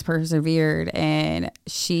everything. She's persevered, and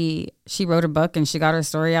she wrote a book, and she got her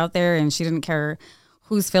story out there, and she didn't care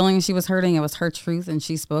whose feelings she was hurting. It was her truth, and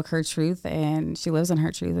she spoke her truth, and she lives in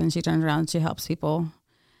her truth, and she turns around and she helps people.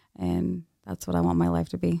 And that's what I want my life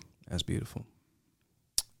to be. That's beautiful.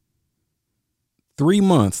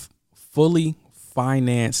 3-month fully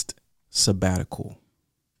financed sabbatical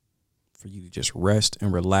for you to just rest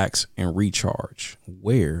and relax and recharge.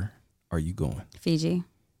 Where are you going? Fiji.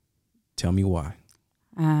 Tell me why.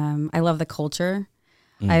 I love the culture.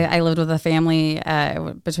 I lived with a family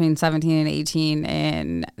between 17 and 18,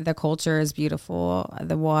 and the culture is beautiful.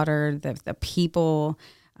 The water, the people.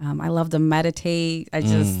 I love to meditate. I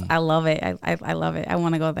love it. I love it. I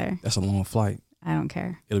want to go there. That's a long flight. I don't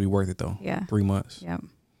care. It'll be worth it though. Yeah. 3 months. Yep.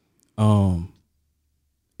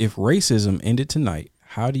 If racism ended tonight,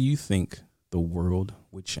 how do you think the world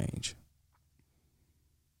would change?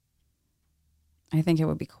 I think it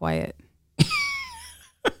would be quiet.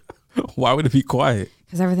 Why would it be quiet?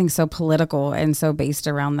 Because everything's so political and so based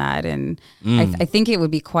around that. And I think it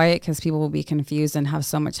would be quiet because people will be confused and have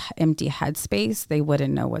so much empty headspace, they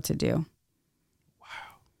wouldn't know what to do.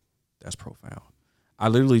 Wow. That's profound. I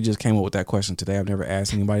literally just came up with that question today. I've never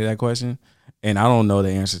asked anybody that question, and I don't know the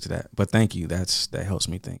answer to that. But thank you. That helps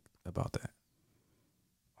me think about that.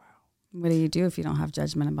 Wow. What do you do if you don't have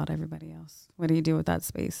judgment about everybody else? What do you do with that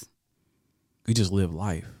space? You just live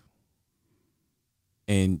life.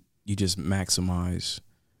 And you just maximize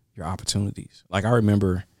your opportunities. Like, I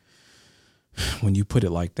remember when you put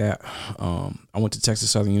it like that, I went to Texas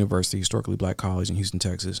Southern University, historically black college in Houston,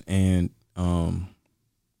 Texas. And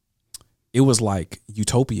it was like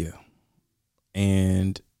utopia.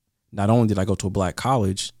 And not only did I go to a black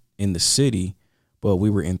college in the city, but we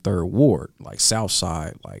were in Third Ward, like South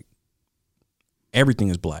Side, like everything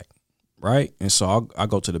is black, right? And so I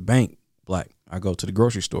go to the bank, black. I go to the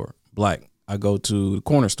grocery store, black. I go to the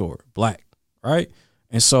corner store, black, right?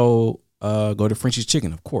 And so go to Frenchie's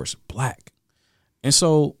Chicken, of course, black. And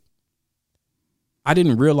so I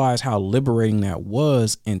didn't realize how liberating that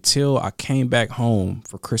was until I came back home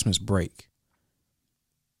for Christmas break.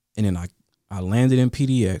 And then I landed in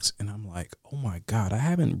PDX, and I'm like, oh my God, I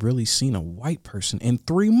haven't really seen a white person in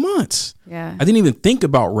 3 months. Yeah. I didn't even think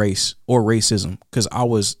about race or racism because I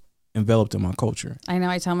was enveloped in my culture. I know.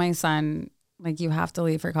 I tell my son, like, you have to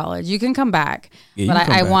leave for college. You can come back, Yeah, but you I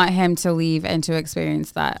come back. want him to leave and to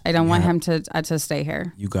experience that. I don't want him to stay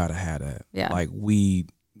here. You gotta have that. Yeah. Like we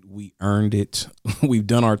earned it. We've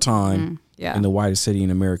done our time Yeah. in the whitest city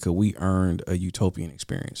in America. We earned a utopian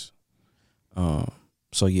experience.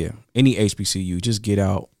 So yeah, any HBCU, just get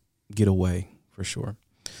out, get away for sure.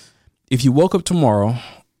 If you woke up tomorrow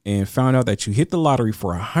and found out that you hit the lottery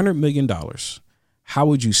for $100 million, how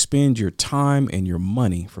would you spend your time and your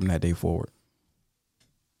money from that day forward?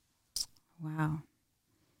 Wow.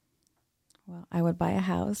 Well, I would buy a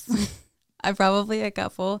house. I probably a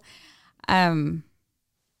couple. A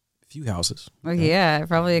few houses. Well, yeah,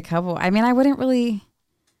 probably a couple. I mean, I wouldn't really.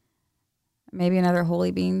 Maybe another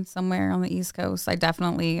Holy Bean somewhere on the East Coast. I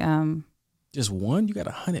definitely. Just one? You got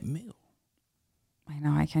 $100 million. I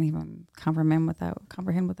know. I can't even comprehend what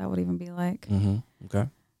that would even be like. Mm-hmm. Okay.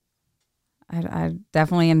 I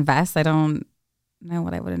definitely invest. I don't know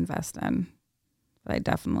what I would invest in, but I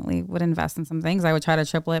definitely would invest in some things. I would try to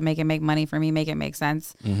triple it, make it make money for me, make it make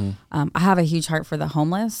sense. Mm-hmm. I have a huge heart for the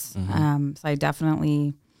homeless, Mm-hmm. so I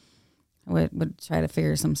definitely would try to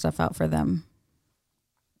figure some stuff out for them.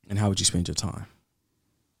 And how would you spend your time?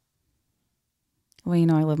 Well, you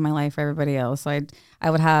know, I live my life for everybody else, so I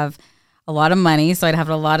would have a lot of money, so I'd have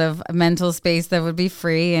a lot of mental space that would be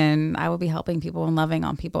free, and I would be helping people and loving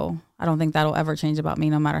on people. I don't think that'll ever change about me,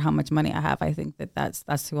 no matter how much money I have. I think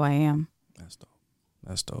that's who I am. That's dope.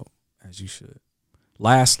 That's dope. As you should.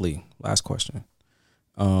 Lastly, last question.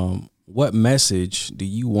 What message do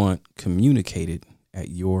you want communicated at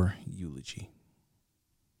your eulogy?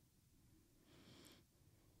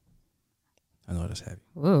 I know that's heavy.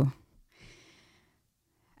 Ooh.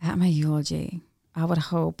 At my eulogy, I would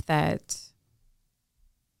hope that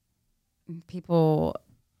people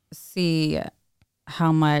see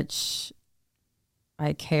how much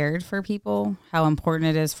I cared for people, how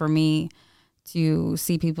important it is for me to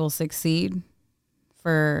see people succeed,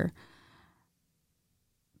 for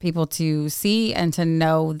people to see and to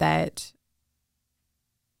know that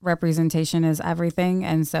representation is everything.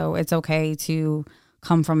 And so it's okay to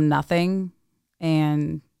come from nothing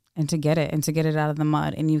and to get it out of the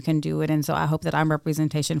mud, and you can do it. And so I hope that I'm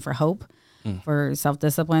representation for hope, for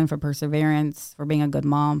self-discipline, for perseverance, for being a good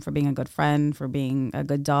mom, for being a good friend, for being a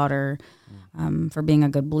good daughter, for being a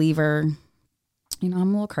good believer, you know, I'm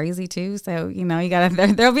a little crazy too. So, you know, you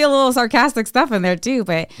gotta, there'll be a little sarcastic stuff in there too,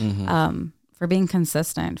 but, for being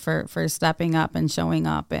consistent, for stepping up and showing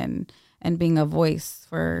up and being a voice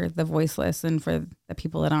for the voiceless and for the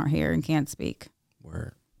people that aren't here and can't speak.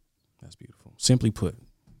 Word. That's beautiful. Simply put.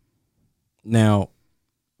 Now,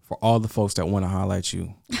 for all the folks that want to highlight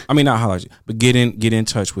you, I mean, not highlight you, but get in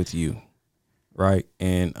touch with you, right?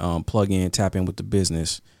 And plug in, tap in with the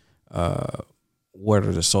business. What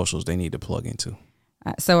are the socials they need to plug into?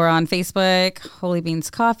 So we're on Facebook, Holy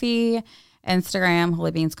Beans Coffee, Instagram,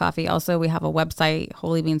 Holy Beans Coffee. Also, we have a website,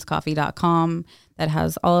 holybeanscoffee.com, that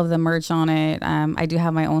has all of the merch on it. I do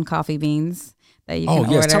have my own coffee beans that you can order.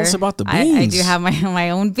 Oh, yes. Tell us about the beans. I do have my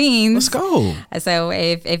own beans. Let's go. So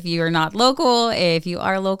if you're not local, if you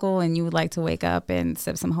are local and you would like to wake up and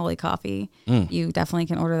sip some holy coffee, you definitely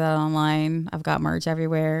can order that online. I've got merch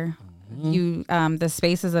everywhere. The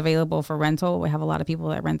space is available for rental. We have a lot of people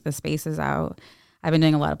that rent the spaces out. I've been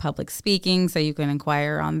doing a lot of public speaking, so you can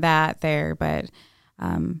inquire on that there, but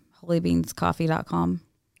holybeanscoffee.com.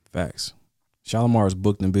 Facts. Shalimar is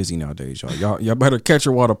booked and busy nowadays, y'all. Y'all better catch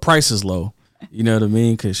her while the price is low. You know what I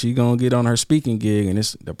mean? Because she going to get on her speaking gig, and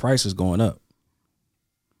the price is going up.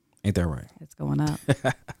 Ain't that right? It's going up.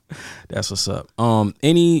 That's what's up.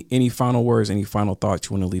 Any final words, any final thoughts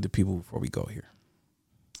you want to leave the people before we go here?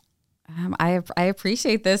 I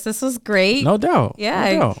appreciate this. This was great. No doubt.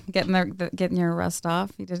 Yeah, no doubt. Getting your rust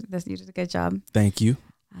off. You did a good job. Thank you.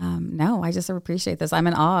 No, I just appreciate this. I'm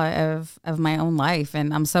in awe of my own life,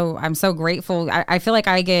 and I'm so grateful. I feel like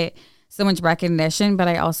I get so much recognition, but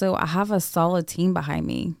I have a solid team behind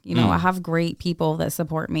me. You know, I have great people that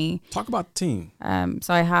support me. Talk about the team.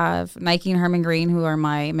 So I have Nike and Herman Green, who are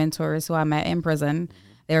my mentors, who I met in prison.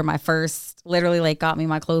 They were my first, literally like got me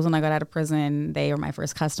my clothes when I got out of prison. They were my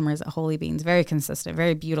first customers at Holy Beans. Very consistent,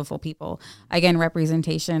 very beautiful people. Again,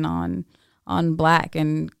 representation on Black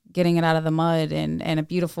and getting it out of the mud and a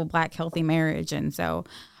beautiful Black healthy marriage. And so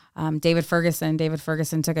David Ferguson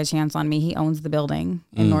took a chance on me. He owns the building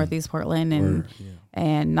in Northeast Portland.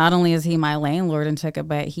 And not only is he my landlord and took it,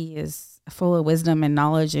 but he is full of wisdom and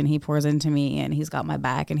knowledge, and he pours into me, and he's got my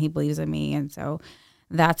back, and he believes in me. And so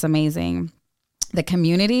that's amazing. The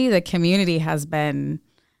community has been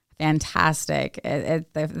fantastic.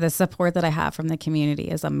 The support that I have from the community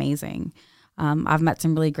is amazing. I've met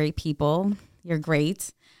some really great people. You're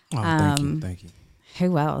great. Oh, thank you.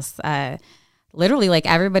 Who else? Literally, like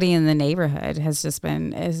everybody in the neighborhood has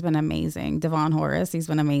been amazing. Devon Horace, he's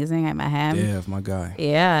been amazing. I met him. Yeah, my guy.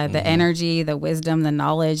 Yeah, the energy, the wisdom, the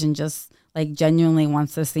knowledge, and just like genuinely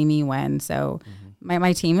wants to see me win. So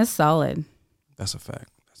my team is solid. That's a fact.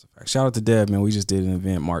 Shout out to Deb, man. We just did an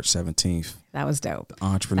event March 17th. That was dope. The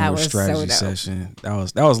entrepreneur strategy session. That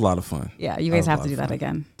was a lot of fun. Yeah, you guys have to do that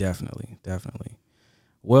again. Definitely.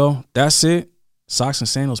 Well, that's it. Socks and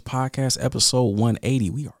Sandals podcast, episode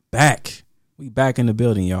 180. We are back. We back in the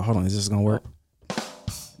building, y'all. Hold on, is this gonna work?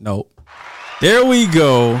 Nope. There we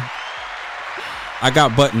go. I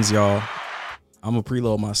got buttons, y'all. I'm gonna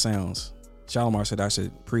preload my sounds. Shalimar said I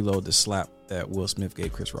should preload the slap that Will Smith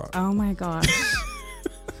gave Chris Rock. Oh my gosh.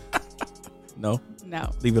 No?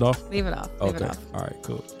 Leave it off. Okay. All right,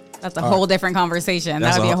 cool. That's a whole different conversation.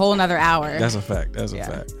 That would be a whole nother hour. That's a fact. That's a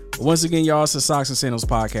fact. But once again, y'all, it's the Socks and Sandals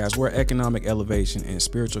podcast, where economic elevation and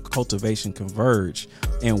spiritual cultivation converge,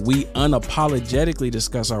 and we unapologetically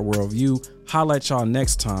discuss our worldview. Holla at y'all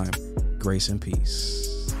next time. Grace and peace.